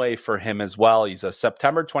runway for him as well. He's a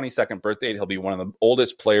September 22nd birthday. He'll be one of the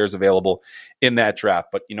oldest players available in that draft.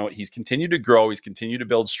 But he's continued to grow. He's continued to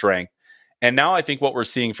build strength. And now I think what we're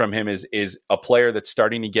seeing from him is a player that's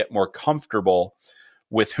starting to get more comfortable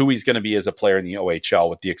with who he's going to be as a player in the OHL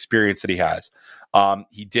with the experience that he has.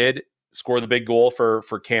 He did score the big goal for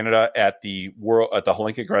Canada at the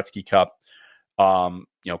Hlinka Gretzky Cup.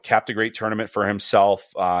 Capped a great tournament for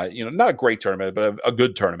himself. Not a great tournament, but a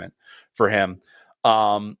good tournament for him.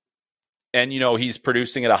 And he's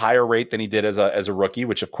producing at a higher rate than he did as a rookie,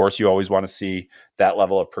 which of course you always want to see that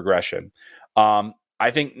level of progression.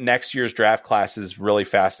 I think next year's draft class is really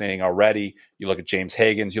fascinating already. You look at James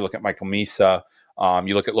Hagans, you look at Michael Misa,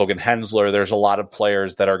 you look at Logan Hensler. There's a lot of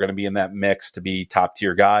players that are going to be in that mix to be top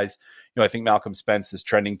tier guys. I think Malcolm Spence is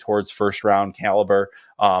trending towards first round caliber.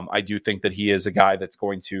 I do think that he is a guy that's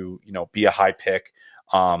going to, be a high pick.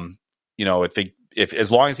 I think if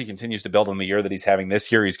as long as he continues to build on the year that he's having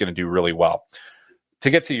this year, he's going to do really well. To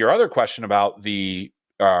get to your other question about the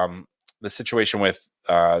situation with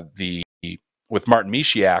Martin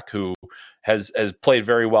Misiak, who has played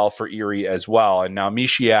very well for Erie as well, and now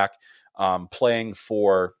Misiak playing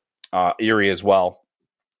for Erie as well.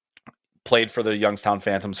 Played for the Youngstown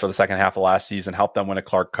Phantoms for the second half of last season, helped them win a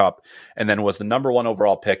Clark Cup, and then was the number 1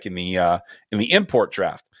 overall pick in the import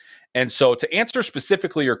draft. And so to answer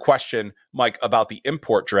specifically your question, Mike, about the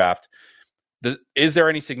import draft, is there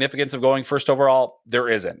any significance of going first overall? There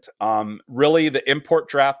isn't. Really, the import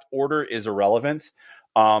draft order is irrelevant.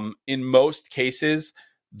 In most cases,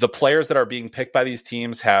 the players that are being picked by these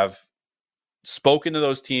teams have spoken to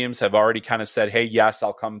those teams, have already kind of said, hey, yes,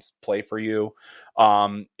 I'll come play for you.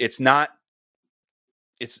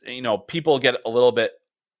 People get a little bit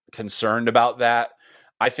concerned about that.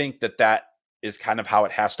 I think that is kind of how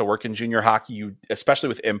it has to work in junior hockey. Especially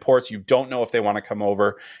with imports, you don't know if they want to come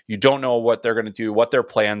over. You don't know what they're going to do, what their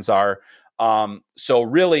plans are. So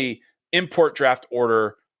really, import draft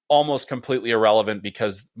order almost completely irrelevant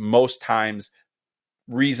because most times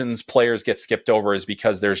reasons players get skipped over is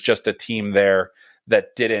because there's just a team there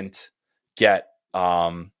that didn't get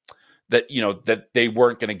that they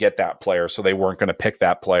weren't going to get that player, so they weren't going to pick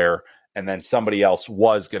that player, and then somebody else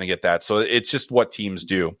was going to get that. So it's just what teams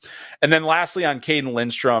do. And then lastly, on Caden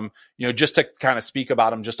Lindstrom, just to kind of speak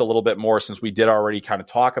about him just a little bit more, since we did already kind of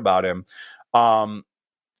talk about him,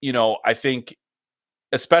 I think,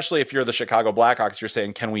 especially if you're the Chicago Blackhawks, you're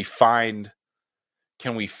saying, can we find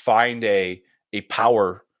a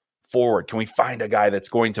power forward? Can we find a guy that's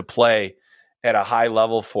going to play at a high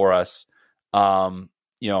level for us?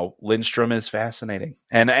 Lindstrom is fascinating.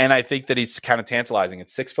 And I think that he's kind of tantalizing.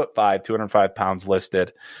 It's 6'5", 205 pounds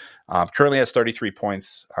listed. Currently has 33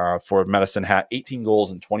 points for Medicine Hat, 18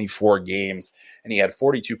 goals in 24 games. And he had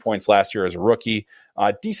 42 points last year as a rookie.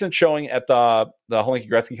 Decent showing at the Holinka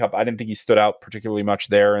Gretzky Cup. I didn't think he stood out particularly much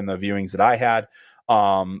there in the viewings that I had.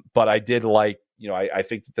 But I did like, I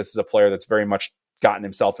think that this is a player that's very much gotten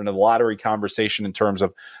himself into the lottery conversation in terms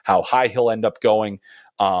of how high he'll end up going.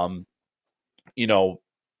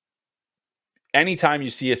 Anytime you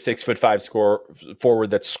see a 6'5" forward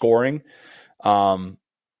that's scoring,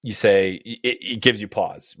 you say it gives you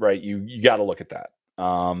pause, right? You got to look at that.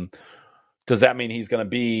 Does that mean he's going to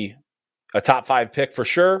be a top 5 pick for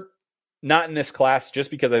sure? Not in this class,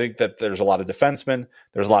 just because I think that there's a lot of defensemen.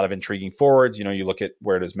 There's a lot of intriguing forwards. You look at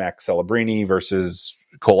where does Max Celebrini versus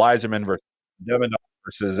Cole Eiserman versus Devon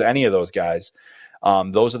versus any of those guys.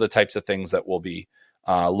 Those are the types of things that we'll be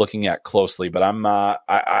looking at closely. But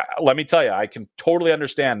let me tell you, I can totally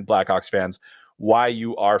understand, Blackhawks fans, why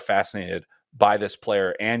you are fascinated by this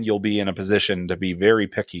player, and you'll be in a position to be very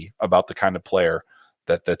picky about the kind of player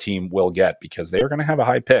that the team will get, because they are going to have a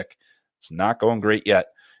high pick. It's not going great yet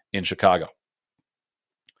in Chicago.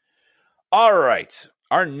 All right.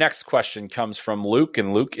 Our next question comes from Luke,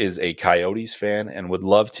 and Luke is a Coyotes fan and would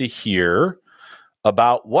love to hear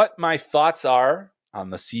about what my thoughts are on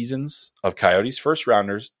the seasons of Coyotes first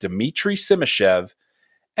rounders, Dmitry Simashev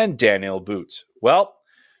and Daniel Boots. Well,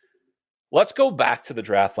 let's go back to the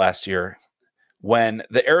draft last year when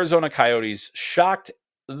the Arizona Coyotes shocked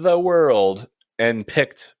the world and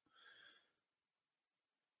picked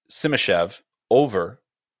Simashev over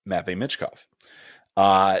Matvei Michkov.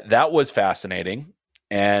 That was fascinating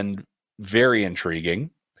and very intriguing.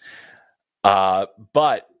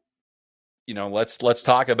 But let's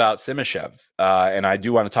talk about Simashev. And I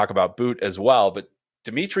do want to talk about Boot as well. But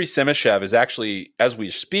Dmitry Simashev is actually, as we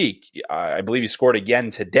speak, I believe he scored again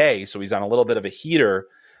today. So he's on a little bit of a heater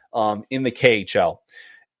in the KHL.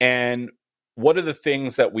 And what are the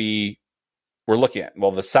things that we're looking at?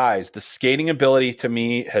 Well, the size, the skating ability to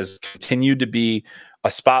me has continued to be a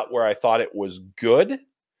spot where I thought it was good.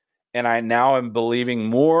 And I now am believing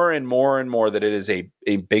more and more and more that it is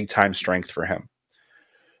a big time strength for him.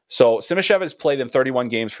 So Simashev has played in 31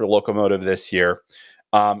 games for Lokomotiv this year.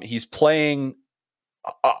 He's playing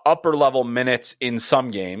upper level minutes in some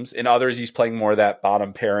games. In others, he's playing more of that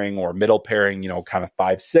bottom pairing or middle pairing, kind of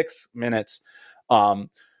 5-6 minutes.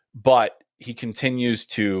 But he continues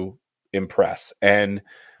to impress. And,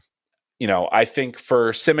 I think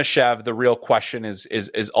for Simashev, the real question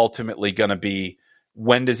is ultimately going to be,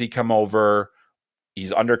 when does he come over?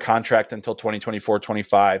 He's under contract until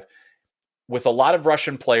 2024-25. With a lot of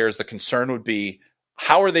Russian players, the concern would be,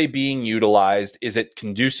 how are they being utilized? Is it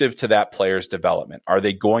conducive to that player's development? Are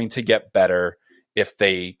they going to get better if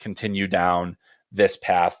they continue down this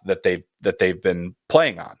path that they've been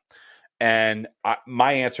playing on? And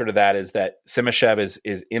my answer to that is that Simashev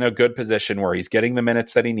is in a good position where he's getting the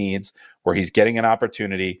minutes that he needs, where he's getting an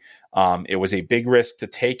opportunity. It was a big risk to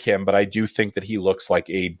take him, but I do think that he looks like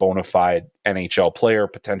a bona fide NHL player,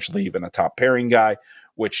 potentially even a top pairing guy,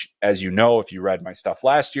 which, as you know, if you read my stuff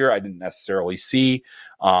last year, I didn't necessarily see,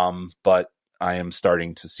 but I am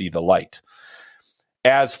starting to see the light.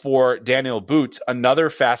 As for Daniel Boot,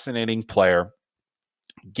 another fascinating player,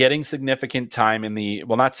 getting significant time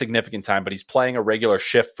not significant time, but he's playing a regular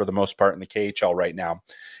shift for the most part in the KHL right now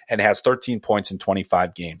and has 13 points in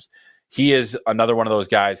 25 games. He is another one of those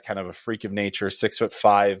guys, kind of a freak of nature,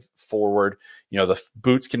 6'5" forward. The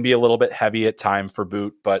boots can be a little bit heavy at time for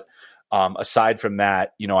Boot, but aside from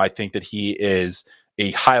that, I think that he is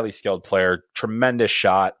a highly skilled player, tremendous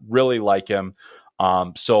shot, really like him.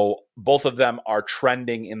 So both of them are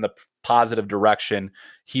trending in the positive direction.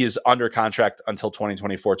 He is under contract until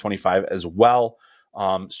 2024-25 as well.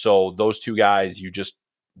 So those two guys, you just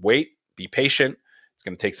wait, be patient. It's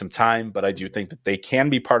going to take some time, but I do think that they can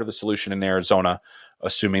be part of the solution in Arizona,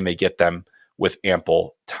 assuming they get them with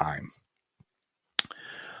ample time.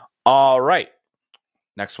 All right.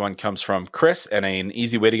 Next one comes from Chris, and an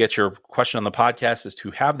easy way to get your question on the podcast is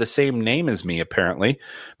to have the same name as me, apparently.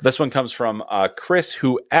 But this one comes from Chris,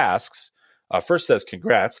 who asks, first says,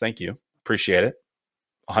 congrats, thank you, appreciate it.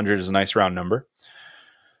 100 is a nice round number.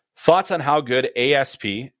 Thoughts on how good ASP,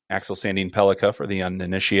 Axel Sandin Pellikka for the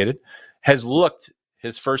uninitiated, has looked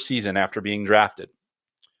his first season after being drafted?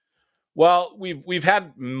 Well, we've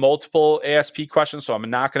had multiple ASP questions, so I'm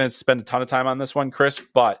not going to spend a ton of time on this one, Chris,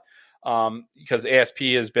 but because ASP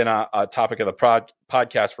has been a topic of the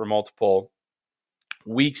podcast for multiple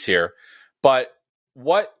weeks here. But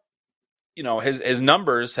what, his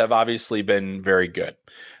numbers have obviously been very good.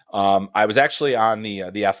 I was actually on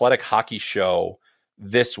the Athletic Hockey Show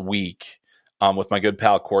this week with my good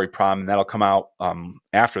pal Corey Prom, and that'll come out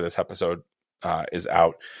after this episode is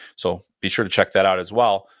out. So be sure to check that out as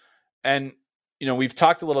well. And, we've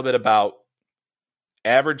talked a little bit about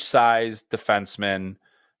average size defensemen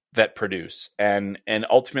that produce and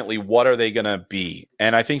ultimately what are they going to be?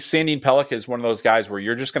 And I think Sandin Pellikka is one of those guys where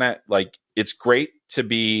you're just going to it's great to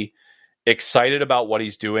be excited about what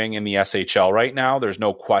he's doing in the SHL right now. There's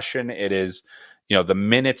no question. It is, the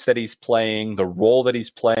minutes that he's playing, the role that he's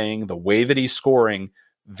playing, the way that he's scoring,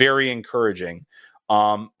 very encouraging.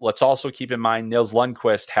 Let's also keep in mind Nils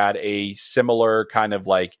Lundqvist had a similar kind of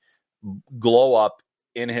glow up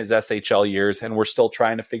in his SHL years, and we're still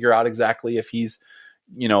trying to figure out exactly if he's,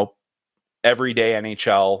 everyday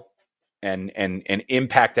NHL and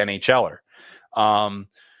impact NHLer.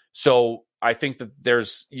 So I think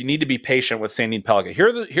that you need to be patient with Sandin Pellikka.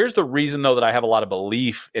 Here's the reason though that I have a lot of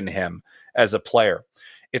belief in him as a player.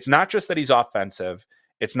 It's not just that he's offensive.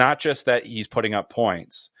 It's not just that he's putting up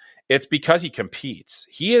points. It's because he competes.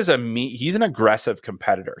 He's an aggressive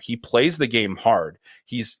competitor. He plays the game hard.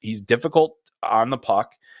 He's difficult on the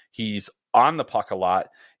puck. He's on the puck a lot.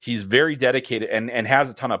 He's very dedicated and has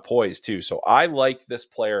a ton of poise too. So I like this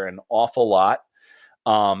player an awful lot.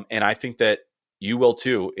 And I think that you will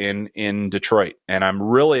too in Detroit. And I'm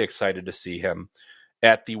really excited to see him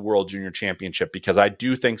at the World Junior Championship because I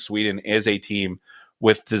do think Sweden is a team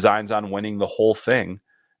with designs on winning the whole thing.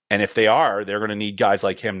 And if they are, they're going to need guys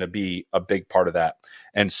like him to be a big part of that.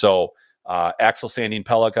 And so Axel Sandin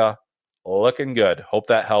Pellikka, looking good. Hope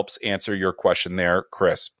that helps answer your question there,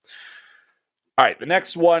 Chris. All right, the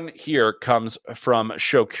next one here comes from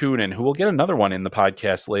Shokunin, who will get another one in the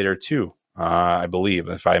podcast later too, I believe,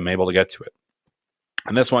 if I'm able to get to it.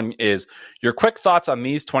 And this one is your quick thoughts on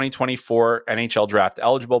these 2024 NHL draft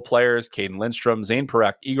eligible players: Caden Lindstrom, Zane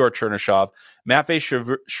Parekh, Igor Chernyshov, Matvei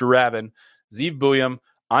Shuravin, Zeev Buyam,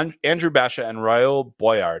 Andrew Basha, and Raul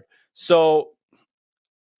Boyard. So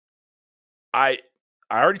I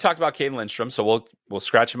already talked about Caden Lindstrom, so we'll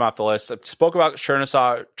scratch him off the list. I spoke about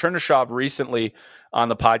Chernyshov recently on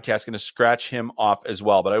the podcast, going to scratch him off as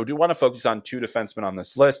well. But I do want to focus on two defensemen on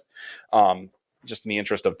this list, just in the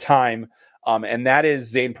interest of time. And that is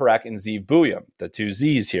Zane Parekh and Zeev Buyam, the two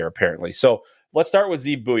Z's here, apparently. So let's start with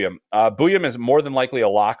Zeev Buyam. Buyam is more than likely a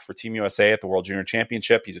lock for Team USA at the World Junior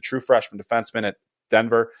Championship. He's a true freshman defenseman at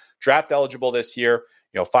Denver, draft eligible this year.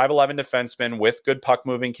 5'11" defenseman with good puck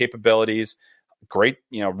moving capabilities, great,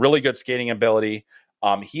 really good skating ability.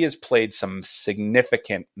 He has played some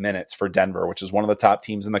significant minutes for Denver, which is one of the top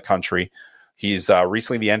teams in the country. He's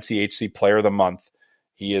recently the NCHC Player of the Month.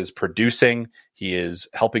 He is producing. He is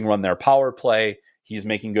helping run their power play. He's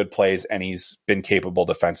making good plays, and he's been capable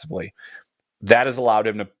defensively. That has allowed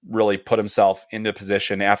him to really put himself into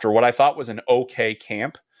position after what I thought was an okay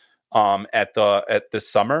camp at this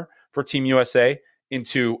summer for Team USA,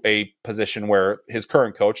 into a position where his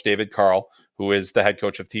current coach, David Carl, who is the head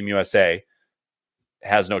coach of Team USA,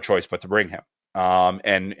 has no choice but to bring him.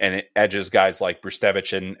 And it edges guys like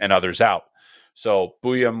Brustevich and others out. So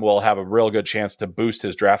Buyam will have a real good chance to boost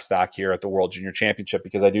his draft stock here at the World Junior Championship,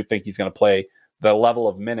 because I do think he's going to play the level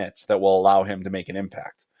of minutes that will allow him to make an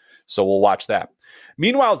impact. So we'll watch that.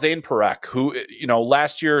 Meanwhile, Zane Parekh, who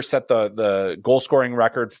last year set the goal scoring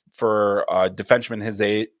record for defenseman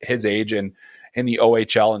his age in the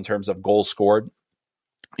OHL in terms of goals scored.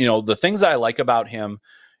 The things that I like about him,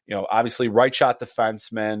 obviously right shot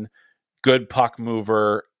defenseman, good puck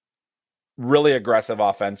mover, really aggressive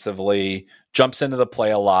offensively, jumps into the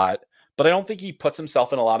play a lot, but I don't think he puts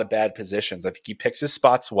himself in a lot of bad positions. I think he picks his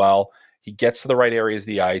spots well. He gets to the right areas of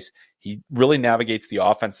the ice. He really navigates the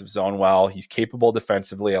offensive zone well. He's capable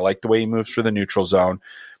defensively. I like the way he moves through the neutral zone.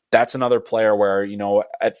 That's another player where,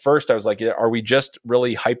 at first I was like, are we just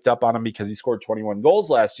really hyped up on him because he scored 21 goals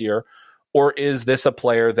last year? Or is this a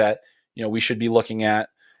player that, we should be looking at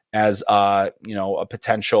as, a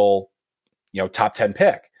potential, top 10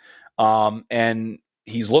 pick? And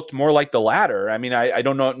he's looked more like the latter. I mean, I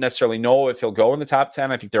don't necessarily know if he'll go in the top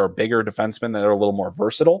 10. I think there are bigger defensemen that are a little more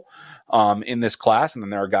versatile in this class. And then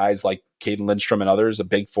there are guys like Caden Lindstrom and others, the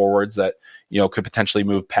big forwards that, could potentially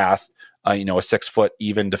move past, a 6 foot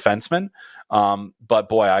even defenseman. But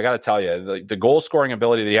boy, I got to tell you, the goal scoring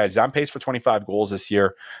ability that he has, he's on pace for 25 goals this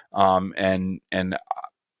year. I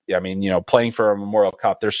mean, playing for a Memorial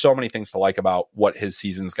Cup, there's so many things to like about what his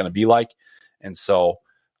season is going to be like. And so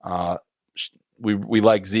we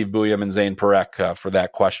like Zeev Buyam and Zane Parek for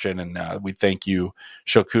that question. And we thank you,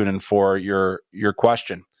 Shokunin, for your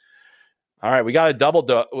question. All right, we got a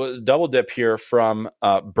double dip here from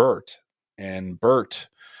Bert. And Bert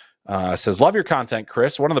says, love your content,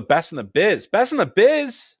 Chris. One of the best in the biz. Best in the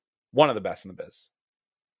biz? One of the best in the biz.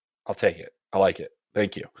 I'll take it. I like it.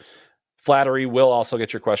 Thank you. Flattery will also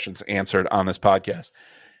get your questions answered on this podcast.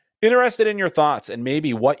 Interested in your thoughts and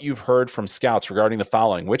maybe what you've heard from scouts regarding the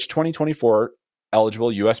following. Which 2024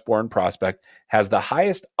 eligible U.S.-born prospect has the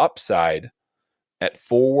highest upside at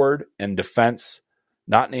forward and defense,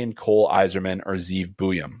 not named Cole Yzerman or Zeev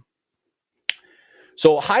Buyam?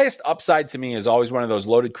 So highest upside to me is always one of those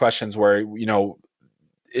loaded questions where,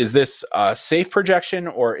 is this a safe projection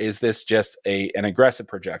or is this just an aggressive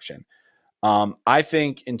projection? I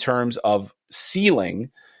think in terms of ceiling,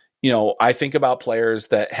 I think about players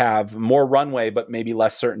that have more runway, but maybe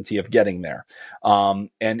less certainty of getting there.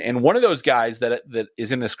 And one of those guys that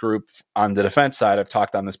is in this group on the defense side, I've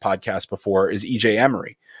talked on this podcast before, is EJ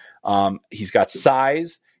Emery. He's got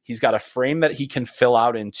size. He's got a frame that he can fill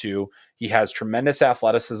out into. He has tremendous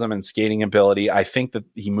athleticism and skating ability. I think that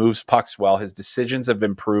he moves pucks well. His decisions have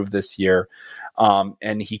improved this year.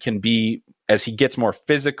 And he can be, as he gets more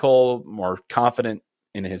physical, more confident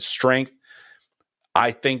in his strength,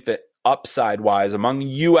 I think that upside-wise, among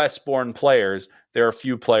U.S.-born players, there are a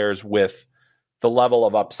few players with the level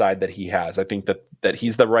of upside that he has. I think that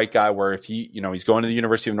he's the right guy where if he's going to the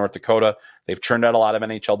University of North Dakota, they've churned out a lot of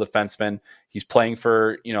NHL defensemen. He's playing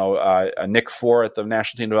for, a Nick Four at the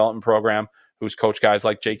National Team Development Program, who's coached guys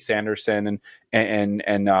like Jake Sanderson and Charlie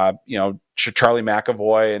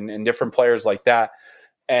McAvoy and different players like that.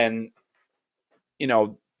 And,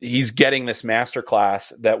 he's getting this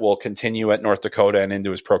masterclass that will continue at North Dakota and into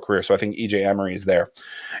his pro career. So I think EJ Emery is there.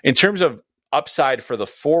 In terms of upside for the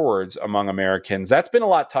forwards among Americans, that's been a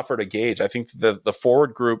lot tougher to gauge. I think the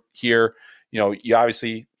forward group here, you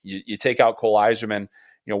obviously you take out Cole Yzerman,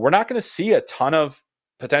 we're not going to see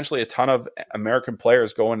potentially a ton of American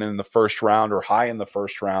players going in the first round or high in the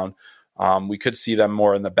first round. We could see them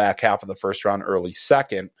more in the back half of the first round, early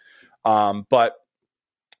second. But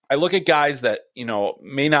I look at guys that,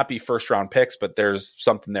 may not be first round picks, but there's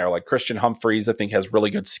something there. Like Christian Humphreys, I think has really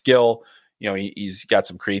good skill. He's got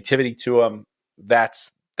some creativity to him.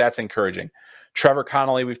 That's encouraging. Trevor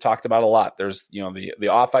Connolly, we've talked about a lot. There's, the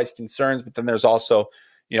off ice concerns, but then there's also,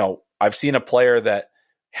 I've seen a player that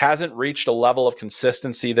hasn't reached a level of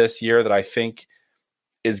consistency this year that I think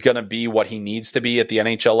is going to be what he needs to be at the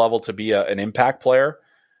NHL level to be an impact player.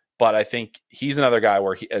 But I think he's another guy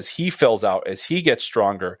where as he fills out, as he gets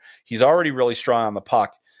stronger, he's already really strong on the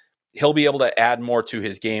puck. He'll be able to add more to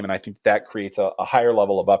his game, and I think that creates a higher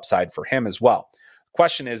level of upside for him as well.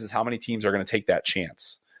 Question is how many teams are going to take that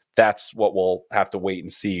chance? That's what we'll have to wait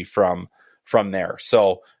and see from there.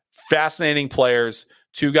 So fascinating players,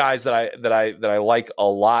 two guys that I like a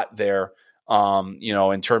lot there,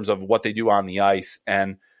 in terms of what they do on the ice,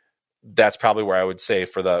 and that's probably where I would say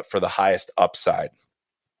for the highest upside.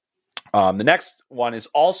 The next one is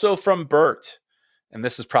also from Bert, and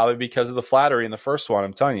this is probably because of the flattery in the first one.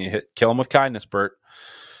 I'm telling you, kill him with kindness, Bert.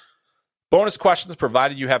 Bonus questions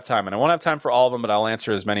provided you have time, and I won't have time for all of them, but I'll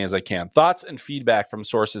answer as many as I can. Thoughts and feedback from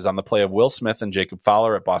sources on the play of Will Smith and Jacob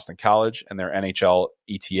Fowler at Boston College and their NHL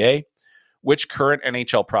ETA. Which current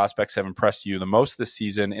NHL prospects have impressed you the most this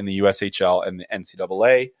season in the USHL and the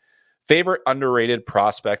NCAA? Favorite underrated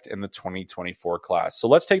prospect in the 2024 class. So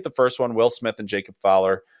let's take the first one, Will Smith and Jacob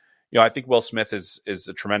Fowler. I think Will Smith is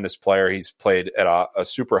a tremendous player. He's played at a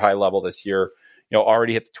super high level this year,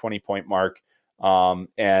 already hit the 20-point mark.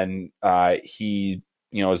 And he,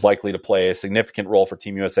 is likely to play a significant role for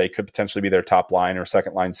Team USA, could potentially be their top line or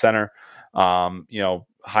second line center.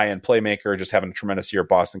 High-end playmaker, just having a tremendous year at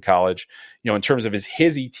Boston College. In terms of his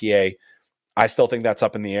ETA, I still think that's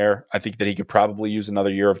up in the air. I think that he could probably use another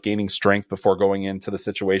year of gaining strength before going into the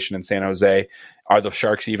situation in San Jose. Are the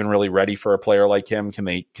Sharks even really ready for a player like him? Can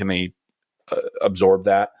they absorb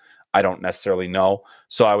that? I don't necessarily know.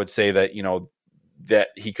 So I would say that, that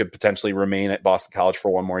he could potentially remain at Boston College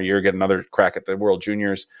for one more year, get another crack at the World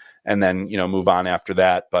Juniors, and then, move on after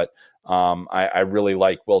that. But I really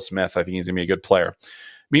like Will Smith. I think he's going to be a good player.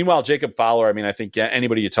 Meanwhile, Jacob Fowler, I mean, I think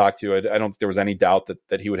anybody you talk to, I don't think there was any doubt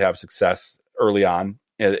that he would have success early on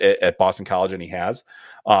at Boston College, and he has.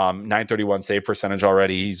 931 save percentage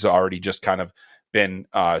already. He's already just kind of been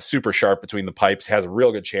super sharp between the pipes, has a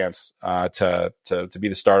real good chance to be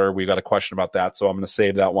the starter. We've got a question about that, so I'm going to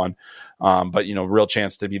save that one. But, real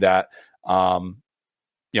chance to be that.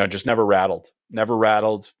 Just never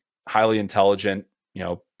rattled, highly intelligent,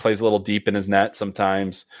 plays a little deep in his net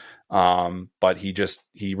sometimes. But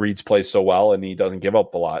he reads plays so well, and he doesn't give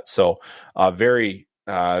up a lot. So very,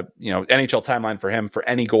 NHL timeline for him, for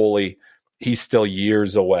any goalie, he's still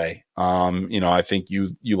years away. I think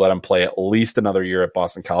you let him play at least another year at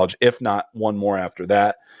Boston College, if not one more after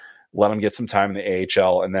that. Let him get some time in the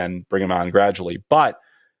AHL and then bring him on gradually. But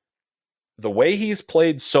the way he's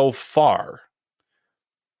played so far,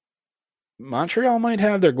 Montreal might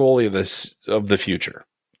have their goalie of the future.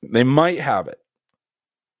 They might have it.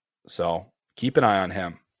 So keep an eye on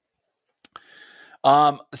him.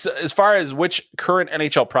 So as far as which current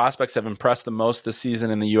NHL prospects have impressed the most this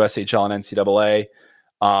season in the USHL and NCAA,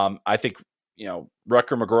 I think, Rutger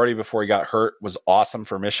McGroarty, before he got hurt, was awesome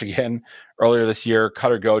for Michigan earlier this year.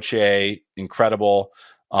 Cutter Gauthier, incredible,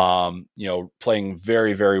 playing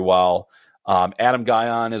very, very well. Adam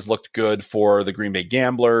Guyon has looked good for the Green Bay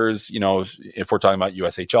Gamblers. If we're talking about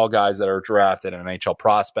USHL guys that are drafted and NHL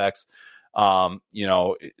prospects,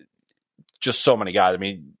 just so many guys. I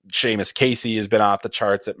mean, Seamus Casey has been off the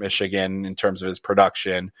charts at Michigan in terms of his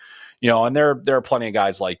production, and there are plenty of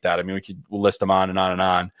guys like that. I mean, we'll list them on and on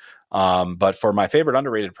and on. But for my favorite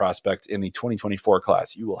underrated prospect in the 2024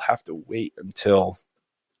 class, you will have to wait until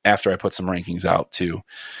after I put some rankings out to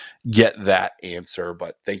get that answer.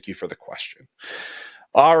 But thank you for the question.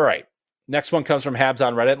 All right. Next one comes from Habs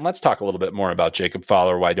on Reddit, and let's talk a little bit more about Jacob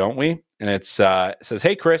Fowler. Why don't we? And it says,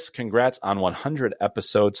 "Hey, Chris, congrats on 100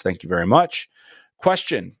 episodes. Thank you very much.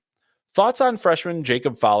 Question, thoughts on freshman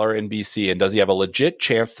Jacob Fowler in BC, and does he have a legit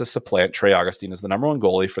chance to supplant Trey Augustine as the number one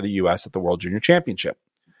goalie for the U.S. at the World Junior Championship?"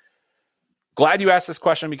 Glad you asked this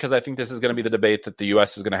question, because I think this is going to be the debate that the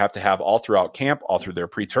U.S. is going to have all throughout camp, all through their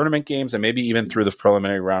pre-tournament games, and maybe even through the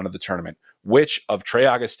preliminary round of the tournament. Which of Trey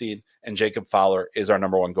Augustine and Jacob Fowler is our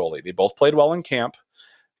number one goalie? They both played well in camp.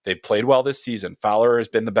 They played well this season. Fowler has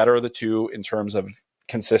been the better of the two in terms of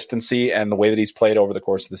consistency and the way that he's played over the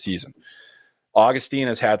course of the season. Augustine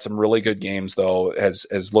has had some really good games, though,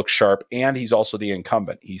 has looked sharp, and he's also the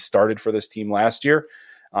incumbent. He started for this team last year.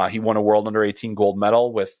 He won a World Under-18 gold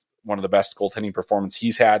medal with one of the best goaltending performances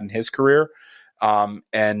he's had in his career.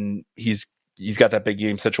 And he's got that big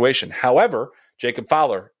game situation. However, Jacob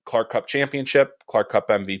Fowler, Clark Cup Championship, Clark Cup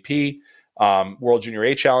MVP, World Junior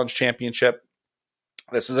A Challenge Championship.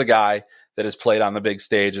 This is a guy that has played on the big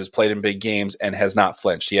stage, has played in big games, and has not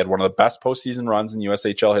flinched. He had one of the best postseason runs in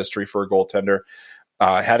USHL history for a goaltender.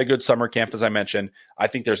 Had a good summer camp, as I mentioned. I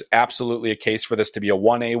think there's absolutely a case for this to be a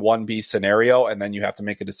 1A, 1B scenario, and then you have to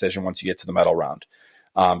make a decision once you get to the medal round.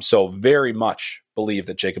 So very much believe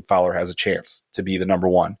that Jacob Fowler has a chance to be the number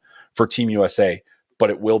one for Team USA, but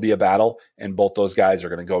it will be a battle, and both those guys are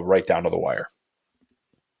going to go right down to the wire.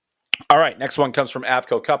 All right, next one comes from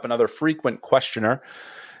Avco Cup, another frequent questioner,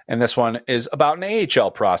 and this one is about an AHL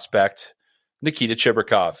prospect, Nikita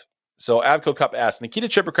Chibrikov. So Avco Cup asks, Nikita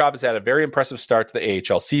Chibrikov has had a very impressive start to the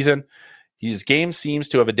AHL season. His game seems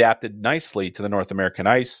to have adapted nicely to the North American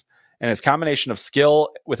ice, and his combination of skill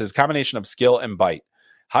and bite.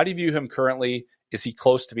 How do you view him currently? Is he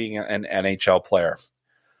close to being an NHL player?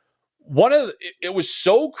 It was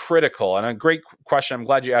so critical, and a great question. I'm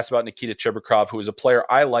glad you asked about Nikita Chibrikov, who is a player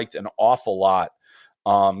I liked an awful lot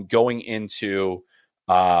going into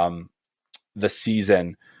the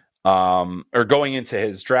season, or going into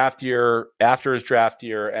his draft year, after his draft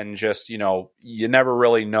year, and just, you never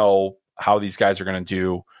really know how these guys are going to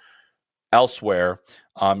do elsewhere.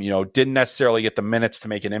 Didn't necessarily get the minutes to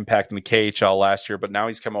make an impact in the KHL last year, but now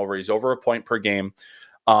he's come over. He's over a point per game.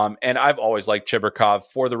 And I've always liked Chibrikov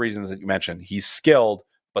for the reasons that you mentioned. He's skilled,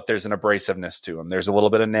 but there's an abrasiveness to him. There's a little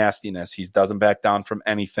bit of nastiness. He doesn't back down from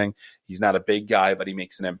anything. He's not a big guy, but he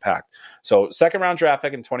makes an impact. So second round draft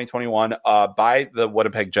pick in 2021 by the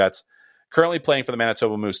Winnipeg Jets, currently playing for the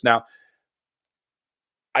Manitoba Moose. Now,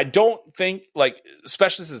 I don't think,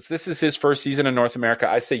 especially since this is his first season in North America,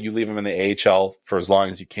 I say you leave him in the AHL for as long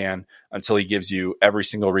as you can until he gives you every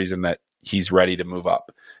single reason that he's ready to move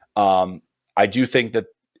up. I do think that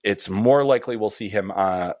it's more likely we'll see him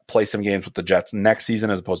play some games with the Jets next season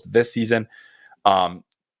as opposed to this season.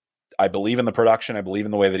 I believe in the production. I believe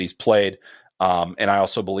in the way that he's played. And I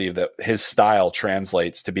also believe that his style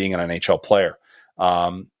translates to being an NHL player.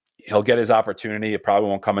 He'll get his opportunity. It probably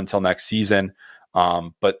won't come until next season.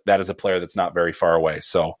 But that is a player that's not very far away.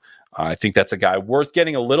 So I think that's a guy worth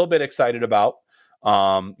getting a little bit excited about,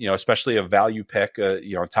 especially a value pick, a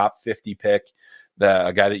top 50 pick,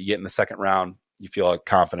 a guy that you get in the second round. You feel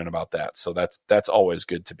confident about that. So that's always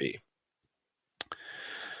good to be.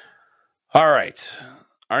 All right.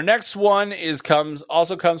 Our next one comes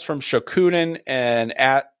from Shokunin, and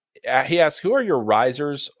he asks, who are your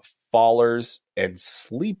risers, fallers, and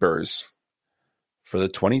sleepers for the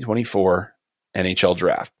 2024 NHL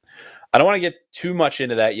draft? I don't want to get too much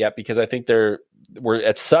into that yet because I think we're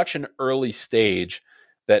at such an early stage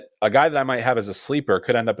that a guy that I might have as a sleeper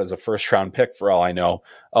could end up as a first-round pick for all I know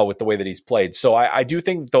with the way that he's played. So I do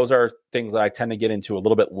think those are things that I tend to get into a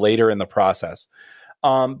little bit later in the process.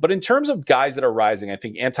 But in terms of guys that are rising, I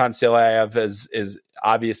think Anton Silayev is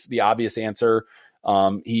the obvious answer.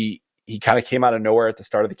 He kind of came out of nowhere at the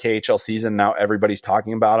start of the KHL season. Now everybody's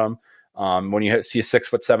talking about him. When you see a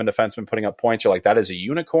 6'7" defenseman putting up points, you're like, that is a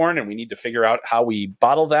unicorn, and we need to figure out how we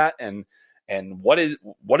bottle that and what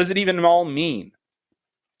does it even all mean?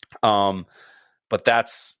 But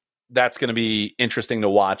that's going to be interesting to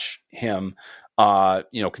watch him,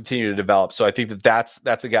 continue to develop. So I think that's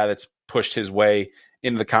a guy that's pushed his way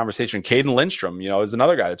into the conversation. Caden Lindstrom, is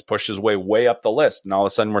another guy that's pushed his way up the list. And all of a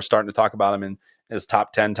sudden we're starting to talk about him in his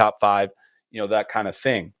top 10, top 5, that kind of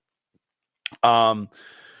thing.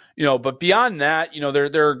 But beyond that,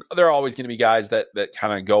 there are always going to be guys that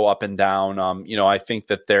kind of go up and down. I think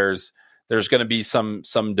that there's going to be some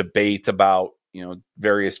debate about,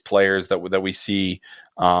 various players that we see.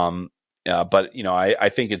 But I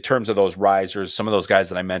think in terms of those risers, some of those guys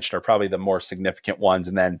that I mentioned are probably the more significant ones.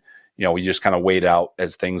 And then, we just kind of wait out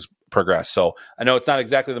as things progress. So I know it's not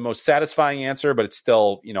exactly the most satisfying answer, but it's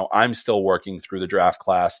still, I'm still working through the draft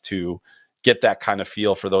class to get that kind of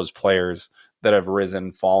feel for those players that have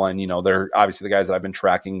risen, fallen. They're obviously the guys that I've been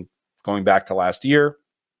tracking going back to last year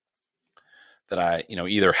that I,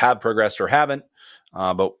 either have progressed or haven't.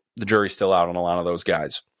 But the jury's still out on a lot of those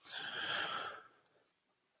guys.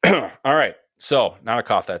 All right. So not a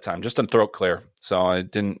cough that time, just a throat clear. So I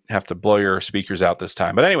didn't have to blow your speakers out this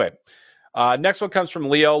time. But anyway, next one comes from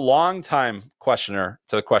Leo, longtime questioner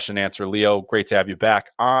to the question and answer. Leo, great to have you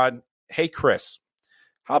back on. Hey, Chris,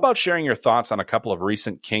 how about sharing your thoughts on a couple of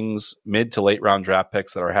recent Kings mid to late round draft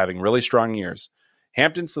picks that are having really strong years?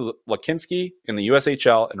 Hampton Slakinski in the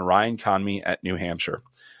USHL and Ryan Conmey at New Hampshire.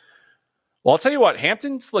 Well, I'll tell you what,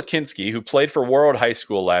 Hampton Slakinski, who played for Warroad High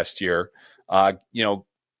School last year,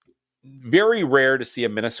 very rare to see a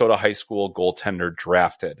Minnesota high school goaltender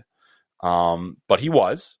drafted. But he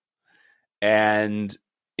was. And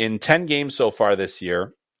in 10 games so far this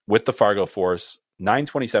year with the Fargo Force,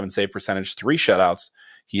 .927 save percentage, 3 shutouts.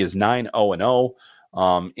 He is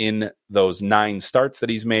 9-0-0 in those 9 starts that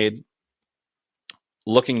he's made.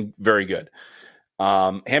 Looking very good.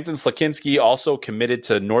 Hampton Slakinski also committed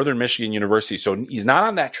to Northern Michigan University. So he's not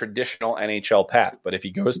on that traditional NHL path, but if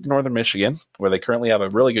he goes to Northern Michigan, where they currently have a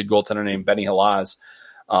really good goaltender named Benny Halaz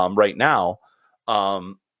right now,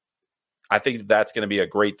 I think that's going to be a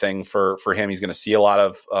great thing for him. He's going to see a lot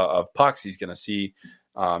of pucks. He's going to see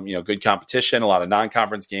good competition, a lot of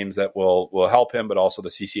non-conference games that will help him, but also the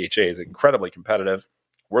CCHA is incredibly competitive.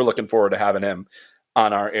 We're looking forward to having him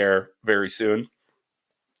on our air very soon.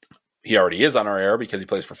 He already is on our air because he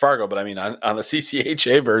plays for Fargo, but I mean, on the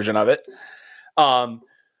CCHA version of it. And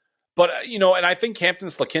I think Hampton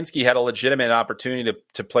Slakinski had a legitimate opportunity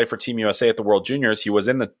to play for Team USA at the World Juniors. He was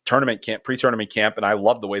in the pre-tournament camp, and I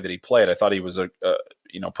loved the way that he played. I thought he was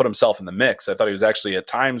put himself in the mix. I thought he was actually at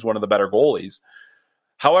times one of the better goalies.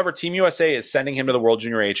 However, Team USA is sending him to the World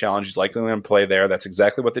Junior A Challenge. He's likely going to play there. That's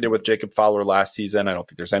exactly what they did with Jacob Fowler last season. I don't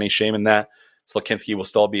think there's any shame in that. Slakinski will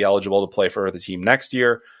still be eligible to play for the team next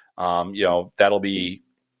year. That'll be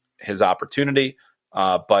his opportunity.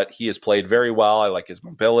 But he has played very well. I like his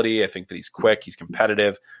mobility. I think that he's quick. He's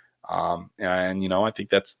competitive. I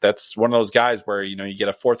think that's one of those guys where, you get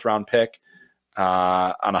a 4th round pick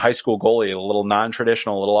on a high school goalie, a little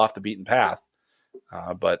non-traditional, a little off the beaten path.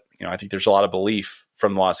 But I think there's a lot of belief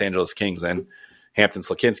from the Los Angeles Kings and Hampton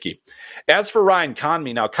Slakinski. As for Ryan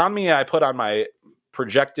Conmey, now Conmey I put on my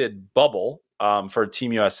projected bubble for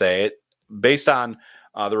Team USA based on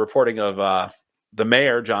the reporting of the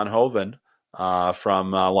mayor, John Hoven,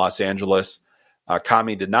 from Los Angeles.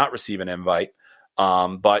 Conmey did not receive an invite,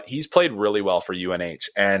 but he's played really well for UNH.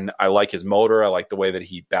 And I like his motor. I like the way that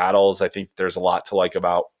he battles. I think there's a lot to like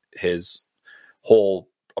about his whole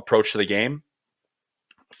approach to the game.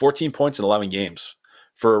 14 points in 11 games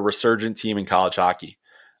for a resurgent team in college hockey.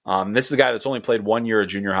 This is a guy that's only played 1 year of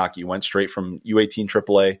junior hockey, went straight from U18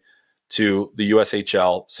 AAA to the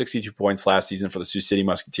USHL, 62 points last season for the Sioux City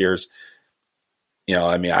Musketeers.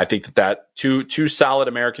 I mean, I think that two solid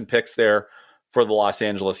American picks there for the Los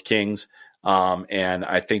Angeles Kings. And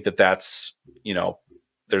I think that's,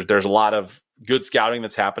 there's a lot of good scouting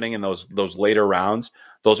that's happening in those later rounds.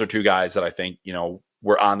 Those are two guys that I think,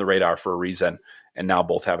 were on the radar for a reason, and now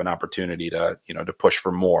both have an opportunity to push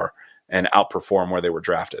for more and outperform where they were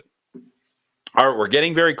drafted. All right, we're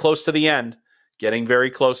getting very close to the end, getting very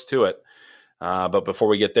close to it. But before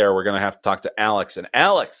we get there, we're going to have to talk to Alex. And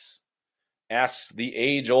Alex asks the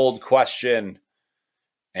age-old question: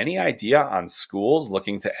 any idea on schools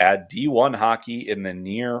looking to add D1 hockey in the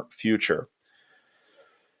near future?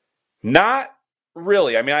 Not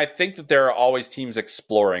really. I mean, I think that there are always teams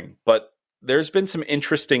exploring, but there's been some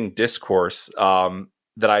interesting discourse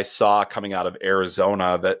that I saw coming out of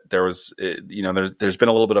Arizona, that there was, there's been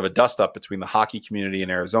a little bit of a dust up between the hockey community in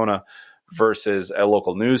Arizona versus a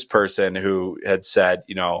local news person who had said,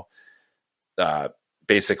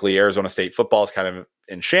 basically Arizona State football is kind of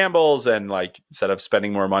in shambles, and like, instead of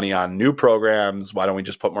spending more money on new programs, why don't we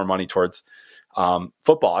just put more money towards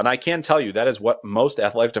football? And I can tell you that is what most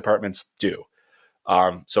athletic departments do.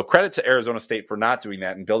 So credit to Arizona State for not doing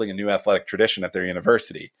that and building a new athletic tradition at their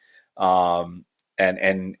university. And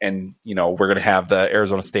we're going to have the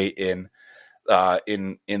Arizona State in the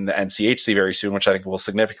NCHC very soon, which I think will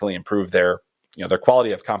significantly improve their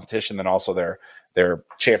quality of competition, and also their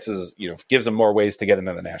chances, gives them more ways to get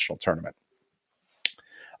into the national tournament.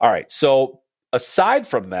 All right. So aside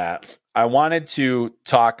from that, I wanted to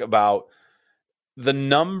talk about the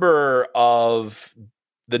number of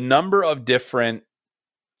different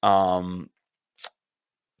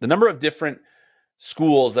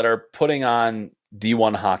schools that are putting on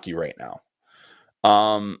D1 hockey right now.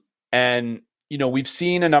 And we've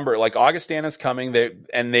seen a number, like Augustana's coming,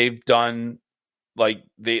 they've done, like,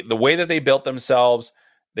 the way that they built themselves.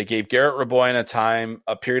 They gave Garrett Raboyne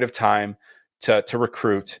a period of time to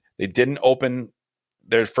recruit. They didn't open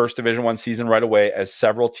their first Division I season right away, as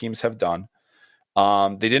several teams have done.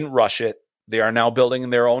 They didn't rush it. They are now building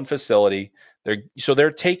their own facility.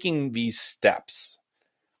 They're taking these steps.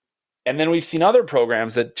 And then we've seen other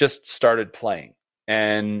programs that just started playing.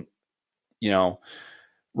 And,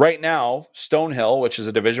 right now, Stonehill, which is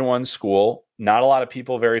a Division I school, not a lot of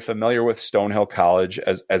people very familiar with Stonehill College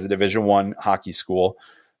as a Division I hockey school.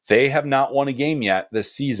 They have not won a game yet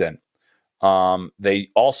this season. They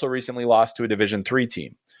also recently lost to a Division III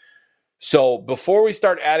team. So before we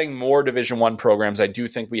start adding more Division I programs, I do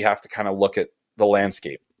think we have to kind of look at the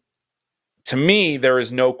landscape. To me, there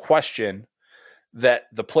is no question that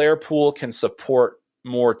the player pool can support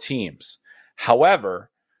more teams.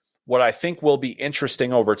 However, what I think will be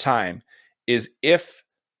interesting over time is if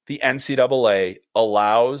the NCAA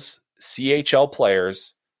allows CHL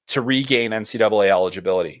players to regain NCAA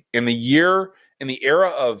eligibility. In the era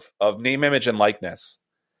of name, image, and likeness,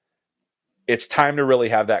 it's time to really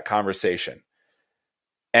have that conversation.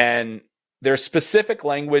 And there's specific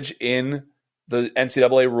language in the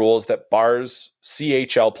NCAA rules that bars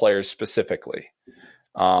CHL players specifically.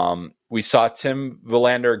 We saw Tim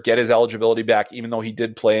Willander get his eligibility back, even though he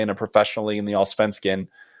did play in a professional league in the Allsvenskan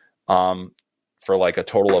for like a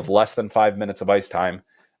total of less than 5 minutes of ice time,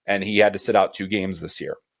 and he had to sit out 2 games this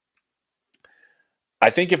year. I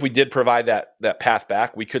think if we did provide that path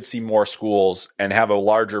back, we could see more schools and have a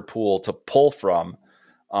larger pool to pull from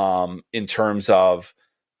in terms of,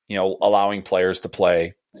 allowing players to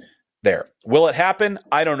play there. Will it happen?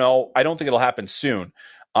 I don't know. I don't think it'll happen soon.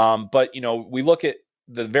 But, we look at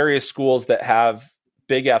the various schools that have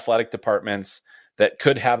big athletic departments that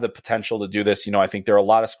could have the potential to do this. I think there are a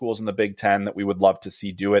lot of schools in the Big Ten that we would love to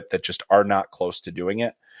see do it that just are not close to doing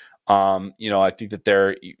it. I think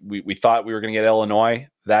that we thought we were going to get Illinois.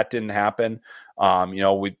 That didn't happen.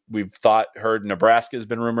 We've heard Nebraska has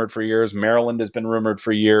been rumored for years. Maryland has been rumored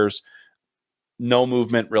for years. No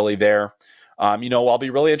movement really there. I'll be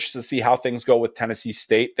really interested to see how things go with Tennessee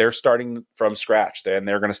State. They're starting from scratch, and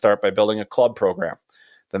they're going to start by building a club program.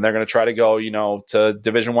 Then they're going to try to go, to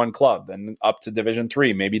Division I club, then up to Division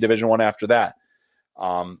III, maybe Division I after that.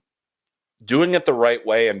 Doing it the right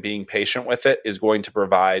way and being patient with it is going to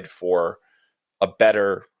provide for a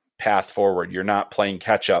better path forward. You're not playing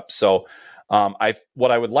catch up. So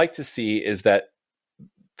what I would like to see is that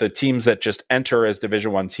the teams that just enter as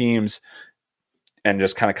Division I teams and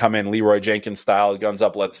just kind of come in Leroy Jenkins style, guns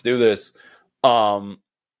up, let's do this.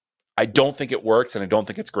 I don't think it works, and I don't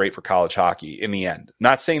think it's great for college hockey in the end.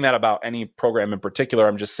 Not saying that about any program in particular.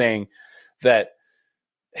 I'm just saying that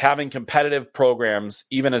having competitive programs,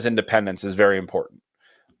 even as independents, is very important.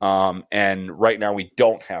 And right now we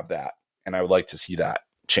don't have that, and I would like to see that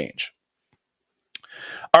change.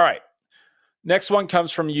 All right. Next one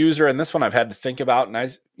comes from user, and this one I've had to think about,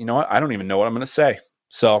 and you know what? I don't even know what I'm going to say.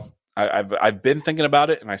 So I've been thinking about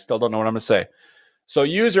it, and I still don't know what I'm going to say. So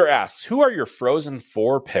user asks, who are your Frozen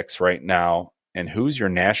 4 picks right now, and who's your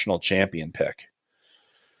national champion pick?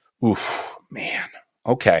 Oof, man.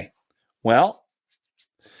 Okay. Well,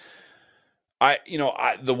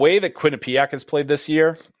 the way that Quinnipiac has played this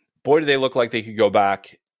year, boy, do they look like they could go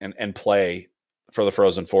back and play for the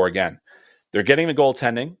Frozen 4 again. They're getting the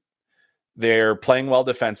goaltending. They're playing well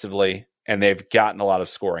defensively, and they've gotten a lot of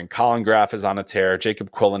scoring. Colin Graff is on a tear.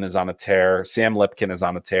 Jacob Quillen is on a tear. Sam Lipkin is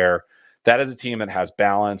on a tear. That is a team that has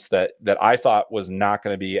balance that I thought was not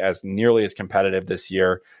going to be as nearly as competitive this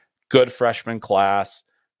year. Good freshman class.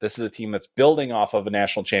 This is a team that's building off of a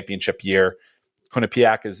national championship year.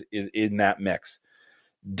 Quinnipiac is in that mix.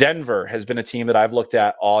 Denver has been a team that I've looked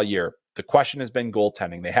at all year. The question has been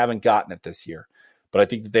goaltending. They haven't gotten it this year. But I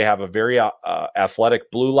think that they have a very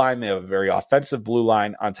athletic blue line. They have a very offensive blue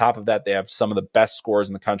line. On top of that, they have some of the best scorers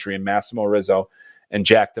in the country in Massimo Rizzo and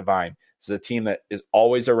Jack Devine. This is a team that is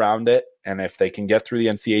always around it. And if they can get through the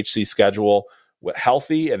NCHC schedule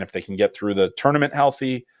healthy, and if they can get through the tournament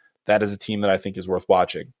healthy, that is a team that I think is worth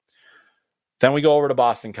watching. Then we go over to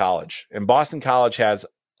Boston College. And Boston College has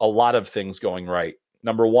a lot of things going right.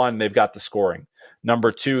 Number one, they've got the scoring.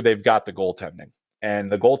 Number two, they've got the goaltending. And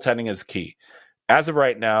the goaltending is key. As of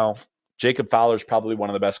right now, Jacob Fowler is probably one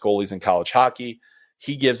of the best goalies in college hockey.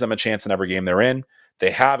 He gives them a chance in every game they're in.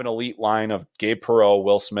 They have an elite line of Gabe Perreault,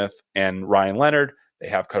 Will Smith, and Ryan Leonard. They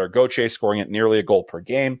have Cutter Gauthier scoring at nearly a goal per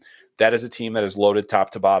game. That is a team that is loaded top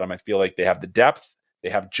to bottom. I feel like they have the depth. They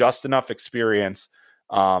have just enough experience.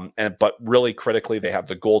 But really critically, they have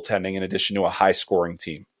the goaltending in addition to a high-scoring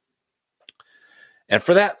team. And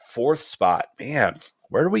for that fourth spot, man,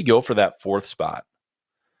 where do we go for that fourth spot?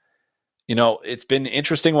 You know, it's been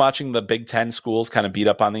interesting watching the Big Ten schools kind of beat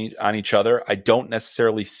up on each other. I don't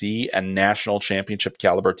necessarily see a national championship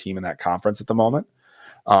caliber team in that conference at the moment.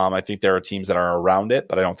 I think there are teams that are around it,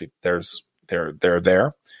 but I don't think they're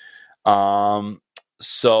there.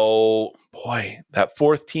 So, boy, that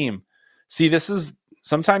fourth team. See, this is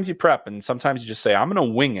sometimes you prep and sometimes you just say, I'm going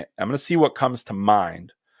to wing it. I'm going to see what comes to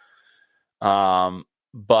mind.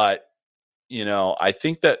 But, you know, I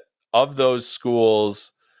think that of those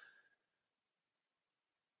schools,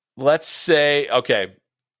 let's say, okay,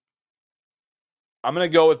 I'm going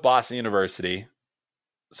to go with Boston University.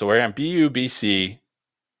 So we're on BU, BC,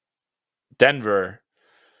 Denver,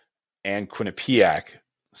 and Quinnipiac.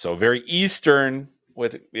 So very Eastern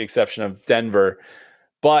with the exception of Denver.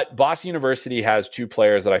 But Boston University has two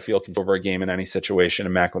players that I feel can over a game in any situation,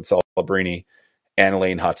 in Macklin Celebrini and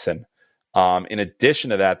Lane Hudson. In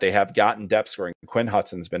addition to that, they have gotten depth scoring. Quinn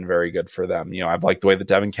Hudson's been very good for them. You know, I've liked the way that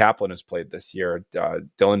Devon Kaplan has played this year.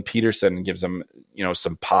 Dylan Peterson gives them, you know,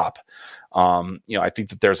 some pop. You know, I think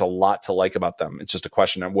that there's a lot to like about them. It's just a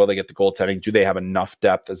question of will they get the goaltending? Do they have enough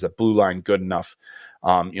depth? Is the blue line good enough?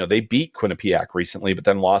 You know, they beat Quinnipiac recently, but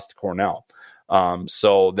then lost to Cornell.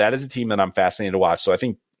 So that is a team that I'm fascinated to watch. So I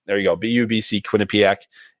think there you go. BU, BC, Quinnipiac,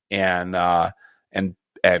 and and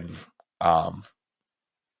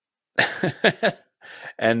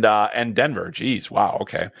Denver. Geez, wow,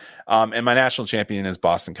 okay. And my national champion is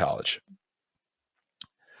Boston College.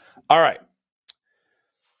 All right.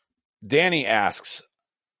 Danny asks,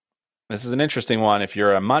 this is an interesting one if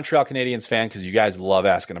you're a Montreal Canadiens fan, because you guys love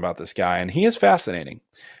asking about this guy, and he is fascinating.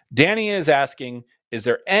 Danny is asking, is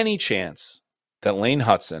there any chance that Lane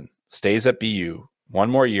Hudson stays at BU one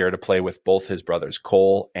more year to play with both his brothers,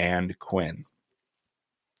 Cole and Quinn?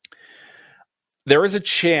 There is a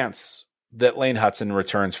chance that Lane Hudson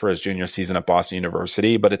returns for his junior season at Boston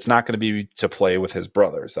University, but it's not going to be to play with his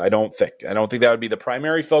brothers. I don't think that would be the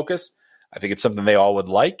primary focus. I think it's something they all would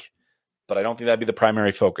like, but I don't think that'd be the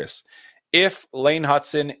primary focus. If Lane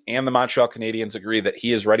Hudson and the Montreal Canadiens agree that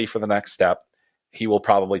he is ready for the next step, he will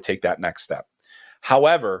probably take that next step.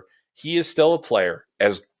 However, he is still a player,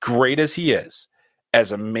 as great as he is,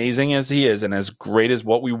 as amazing as he is, and as great as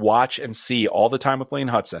what we watch and see all the time with Lane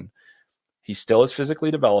Hudson. He still is physically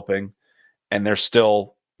developing, and there's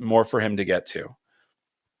still more for him to get to.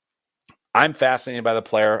 I'm fascinated by the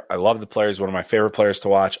player. I love the player. He's one of my favorite players to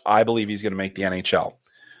watch. I believe he's going to make the NHL.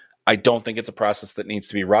 I don't think it's a process that needs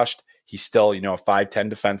to be rushed. He's still, a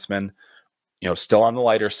 5'10" defenseman, still on the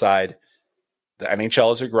lighter side. The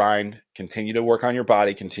NHL is a grind. Continue to work on your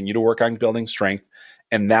body. Continue to work on building strength.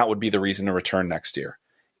 And that would be the reason to return next year.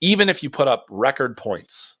 Even if you put up record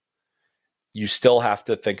points, you still have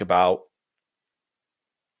to think about,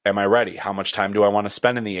 am I ready? How much time do I want to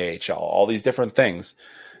spend in the AHL? All these different things.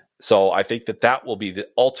 So I think that will be the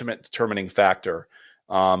ultimate determining factor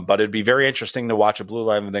But it'd be very interesting to watch a blue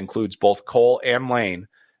line that includes both Cole and Lane.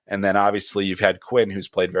 And then obviously you've had Quinn, who's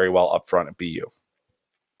played very well up front at BU.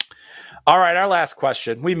 All right, our last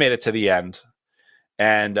question. We made it to the end.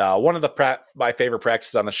 And one of my favorite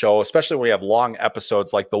practices on the show, especially when we have long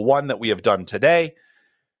episodes like the one that we have done today,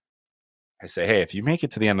 I say, hey, if you make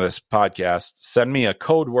it to the end of this podcast, send me a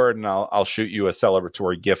code word and I'll shoot you a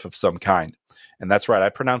celebratory GIF of some kind. And that's right. I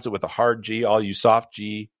pronounce it with a hard G. All you soft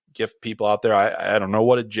G GIF people out there, I don't know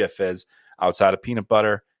what a GIF is outside of peanut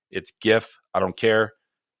butter. It's GIF. I don't care.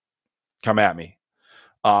 Come at me.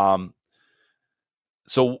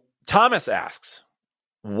 So Thomas asks,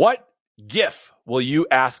 what GIF will you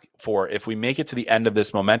ask for if we make it to the end of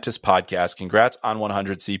this momentous podcast? Congrats on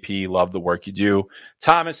 100 CP. Love the work you do.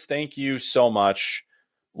 Thomas, thank you so much.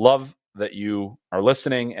 Love that you are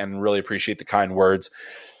listening and really appreciate the kind words.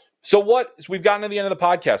 So we've gotten to the end of the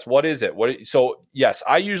podcast. What is it? So yes,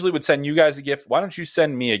 I usually would send you guys a GIF. Why don't you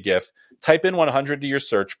send me a GIF? Type in 100 to your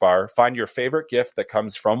search bar, find your favorite GIF that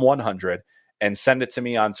comes from 100 and send it to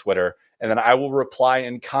me on Twitter. And then I will reply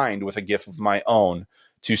in kind with a GIF of my own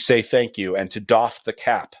to say thank you and to doff the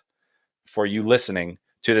cap for you listening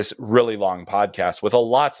to this really long podcast with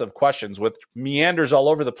lots of questions, with meanders all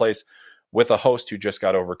over the place, with a host who just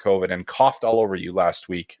got over COVID and coughed all over you last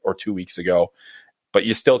week or 2 weeks ago. But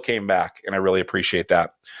you still came back, and I really appreciate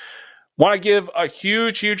that. Want to give a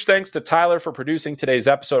huge, huge thanks to Tyler for producing today's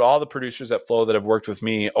episode, all the producers at Flow that have worked with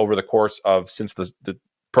me over the course of since the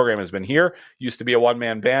program has been here. Used to be a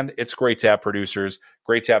one-man band. It's great to have producers,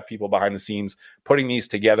 great to have people behind the scenes putting these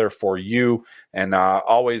together for you. And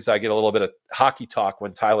always I get a little bit of hockey talk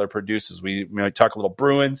when Tyler produces. We might talk a little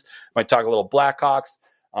Bruins, might talk a little Blackhawks.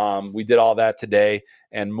 We did all that today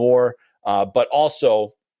and more. But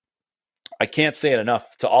also, I can't say it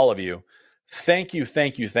enough to all of you. Thank you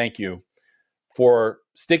for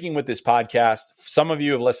sticking with this podcast. Some of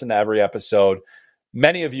you have listened to every episode.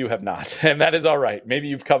 Many of you have not, and that is all right. Maybe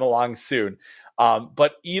you've come along soon.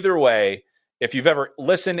 But either way, if you've ever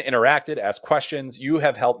listened, interacted, asked questions, you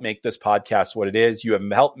have helped make this podcast what it is. You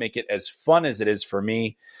have helped make it as fun as it is for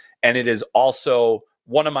me. And it is also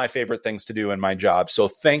one of my favorite things to do in my job. So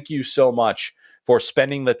thank you so much for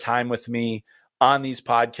spending the time with me on these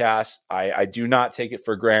podcasts. I do not take it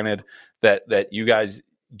for granted that you guys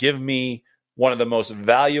give me one of the most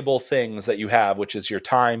valuable things that you have, which is your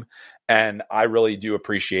time. And I really do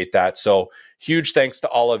appreciate that. So huge thanks to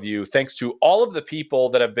all of you. Thanks to all of the people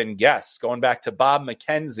that have been guests, going back to Bob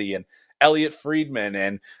McKenzie and Elliot Friedman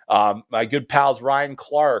and my good pals Ryan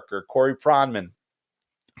Clark or Corey Pronman,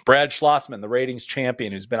 Brad Schlossman, the ratings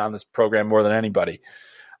champion who's been on this program more than anybody.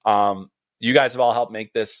 You guys have all helped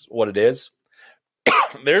make this what it is.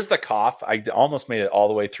 There's the cough. I almost made it all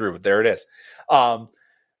the way through, but there it is.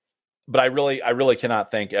 But I really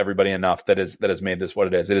cannot thank everybody enough that has made this what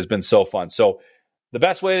it is. It has been so fun. So the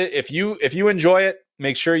best way, if you enjoy it,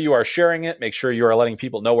 make sure you are sharing it. Make sure you are letting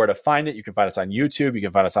people know where to find it. You can find us on YouTube. You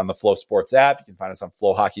can find us on the Flow Sports app. You can find us on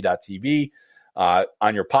flowhockey.tv.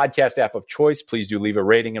 On your podcast app of choice, please do leave a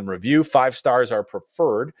rating and review. 5 stars are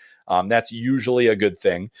preferred. That's usually a good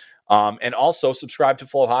thing. And also subscribe to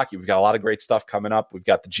Flow Hockey. We've got a lot of great stuff coming up. We've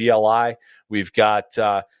got the GLI. We've got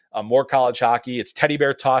more college hockey. It's teddy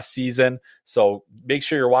bear toss season. So make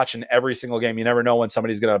sure you're watching every single game. You never know when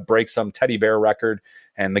somebody's going to break some teddy bear record,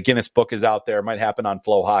 and the Guinness book is out there. It might happen on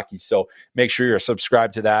Flow Hockey. So make sure you're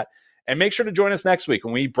subscribed to that. And make sure to join us next week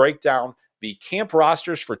when we break down the camp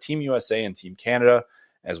rosters for Team USA and Team Canada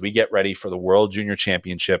as we get ready for the World Junior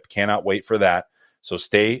Championship. Cannot wait for that. So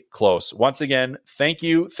stay close. Once again, thank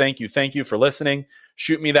you for listening.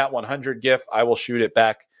 Shoot me that 100 GIF. I will shoot it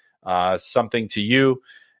back, something to you.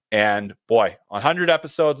 And boy, 100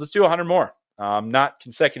 episodes. Let's do 100 more. Not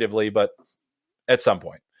consecutively, but at some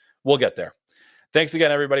point. We'll get there. Thanks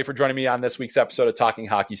again, everybody, for joining me on this week's episode of Talking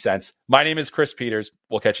Hockey Sense. My name is Chris Peters.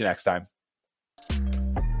 We'll catch you next time.